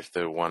let's see if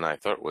the one I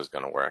thought was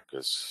going to work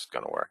is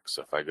going to work.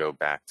 So if I go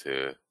back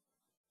to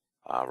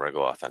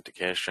regular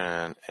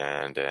authentication,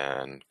 and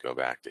then go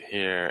back to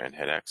here and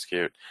hit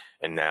execute.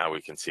 And now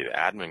we can see the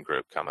admin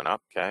group coming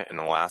up, okay? And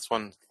the last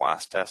one,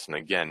 last test, and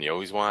again, you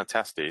always want to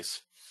test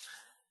these,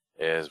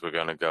 is we're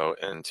going to go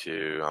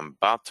into, I'm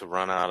about to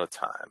run out of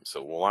time.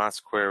 So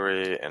last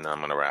query, and I'm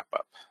going to wrap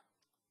up.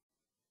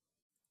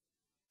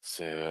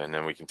 So, and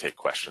then we can take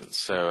questions.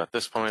 So at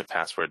this point,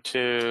 password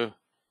 2,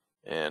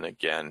 and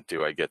again,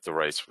 do I get the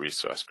right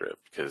resource group?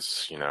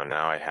 Because, you know,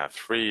 now I have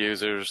 3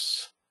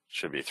 users,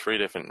 should be 3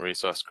 different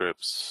resource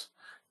groups,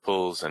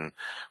 pools, and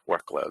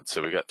workloads.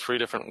 So we got 3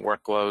 different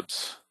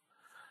workloads.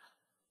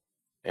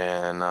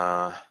 And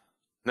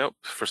nope,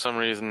 for some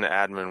reason the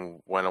admin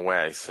went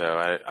away. So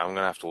I'm going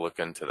to have to look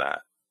into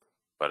that.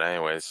 But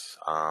anyways,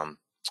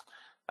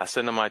 that's the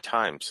end of my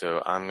time.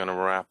 So I'm going to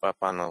wrap up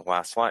on the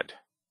last slide.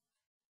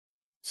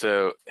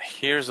 So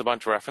here's a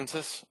bunch of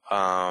references.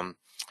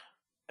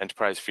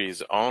 Enterprise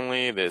fees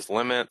only, there's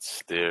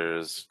limits,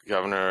 there's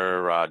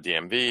governor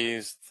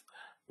DMVs,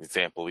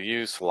 example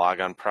use,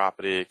 logon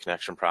property,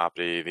 connection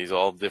property. These are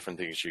all different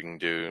things you can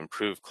do.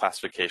 Improve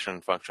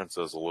classification functions.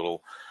 There's a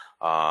little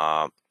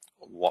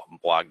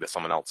blog that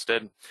someone else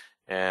did.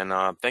 And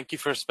thank you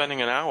for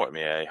spending an hour with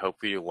me. I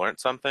hope you learned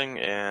something.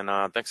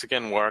 And thanks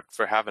again, Warwick,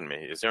 for having me.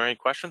 Is there any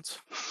questions?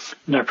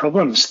 No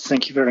problems.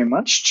 Thank you very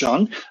much,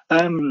 John.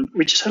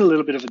 We just had a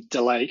little bit of a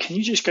delay. Can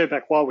you just go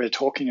back while we're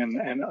talking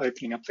and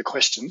opening up the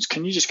questions?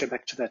 Can you just go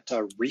back to that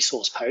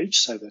resource page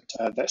so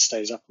that that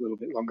stays up a little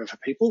bit longer for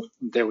people?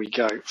 There we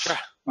go. Sure.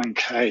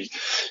 Okay.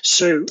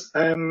 So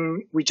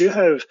we do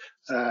have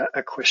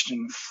a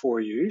question for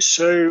you.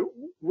 So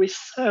with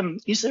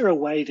is there a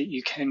way that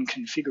you can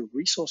configure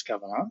Resource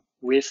Governor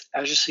with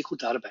Azure SQL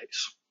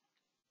Database?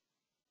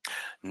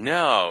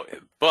 No,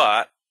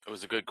 but it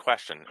was a good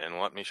question, and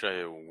let me show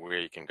you where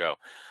you can go.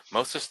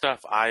 Most of the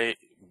stuff I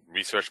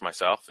researched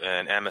myself,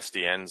 and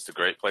MSDN is the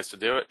great place to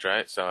do it,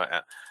 right? So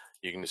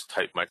you can just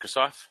type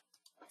Microsoft,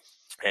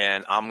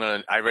 and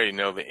I already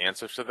know the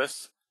answer to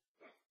this,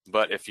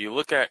 but if you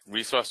look at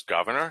Resource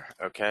Governor,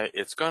 okay,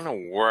 it's going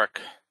to work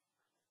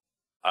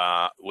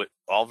with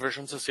all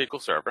versions of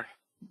SQL Server,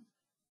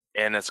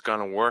 and it's going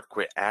to work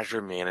with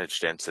Azure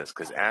Managed Instance,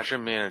 because Azure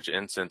Managed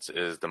Instance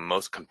is the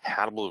most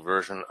compatible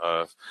version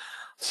of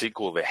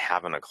SQL they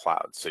have in a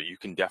cloud. So you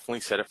can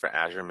definitely set it for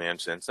Azure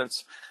Managed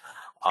Instance.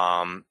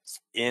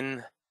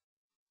 In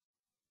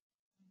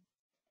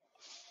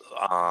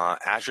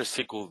Azure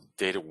SQL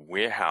Data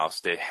Warehouse,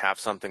 they have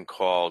something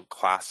called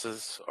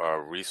classes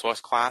or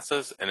resource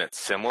classes, and it's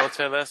similar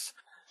to this.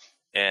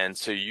 And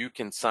so you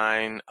can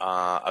sign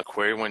a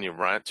query when you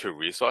run it to a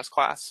resource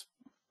class.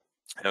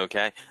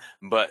 Okay,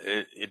 but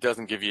it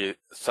doesn't give you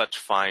such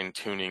fine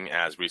tuning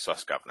as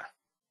Resource Governor.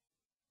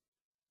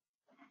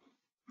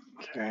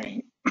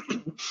 Okay.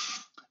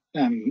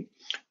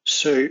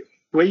 So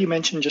where you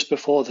mentioned just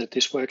before that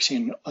this works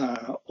in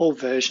all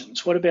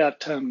versions, what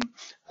about,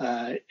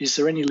 is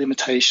there any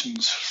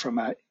limitations from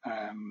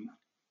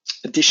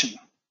addition?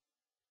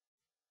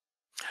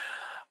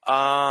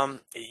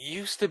 It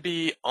used to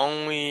be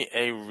only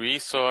a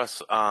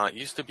resource,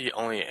 used to be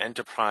only an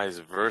enterprise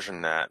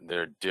version that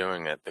they're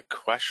doing it. The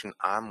question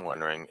I'm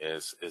wondering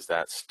is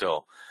that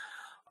still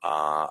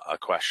a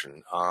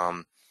question?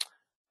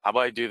 How about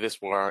I do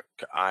this work?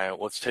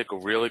 Let's take a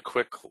really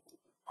quick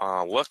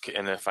look,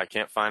 and if I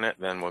can't find it,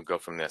 then we'll go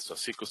from there. So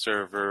SQL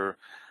Server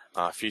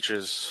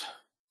features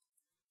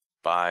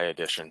by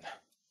edition,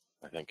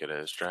 I think it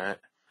is, right?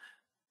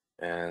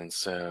 And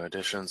so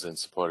additions and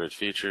supported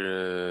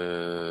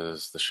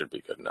features, this should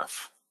be good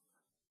enough.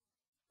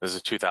 This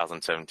is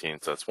 2017,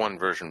 so it's one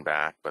version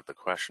back, but the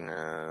question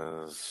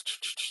is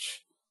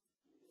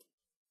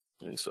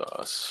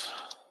resource.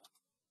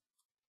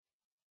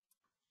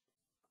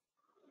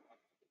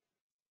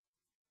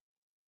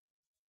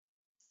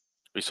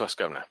 Resource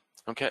Governor.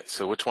 Okay,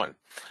 so which one?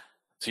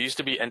 So it used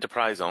to be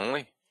enterprise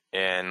only,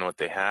 and what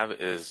they have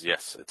is,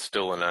 yes, it's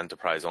still an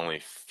enterprise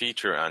only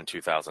feature on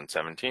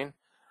 2017.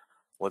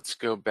 Let's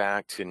go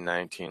back to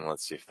 19.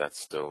 Let's see if that's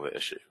still the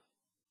issue.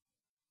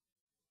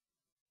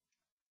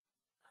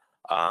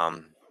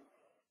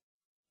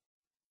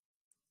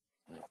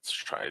 Let's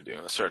try doing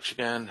a search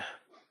again.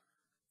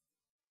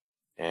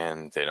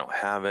 And they don't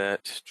have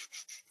it.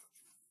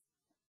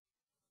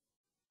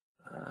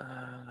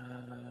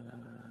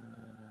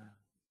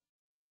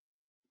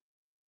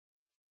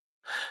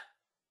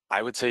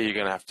 I would say you're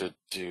going to have to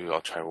do,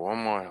 I'll try one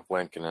more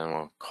link and then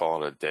we'll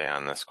call it a day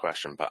on this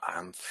question. But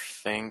I'm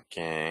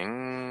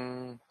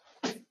thinking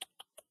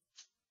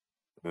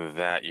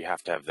that you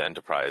have to have the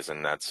enterprise,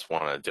 and that's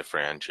one of the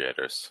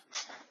differentiators.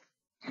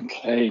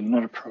 Okay,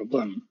 not a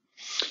problem.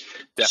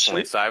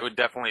 Definitely. So I would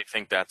definitely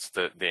think that's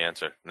the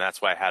answer. And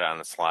that's why I had it on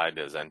the slide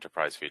as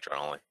enterprise feature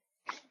only.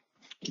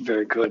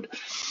 Very good.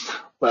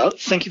 Well,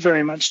 thank you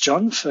very much,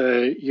 John,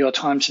 for your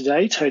time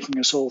today, taking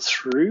us all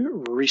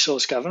through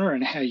Resource Governor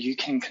and how you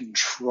can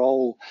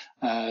control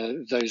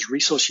those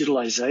resource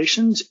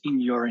utilizations in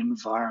your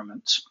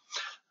environment.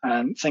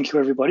 Thank you,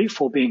 everybody,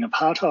 for being a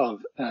part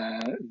of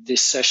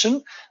this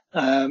session.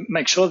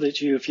 Make sure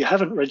that if you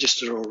haven't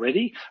registered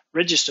already,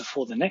 register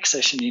for the next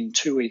session in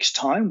 2 weeks'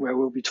 time, where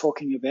we'll be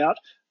talking about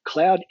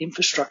cloud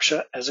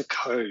infrastructure as a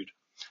code.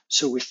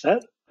 So with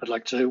that, I'd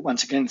like to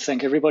once again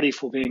thank everybody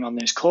for being on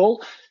this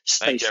call.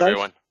 Stay Thank you, safe.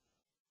 everyone.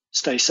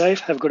 Stay safe.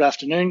 Have a good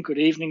afternoon, good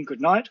evening,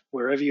 good night,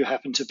 wherever you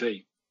happen to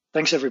be.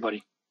 Thanks,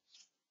 everybody.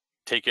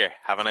 Take care.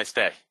 Have a nice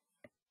day.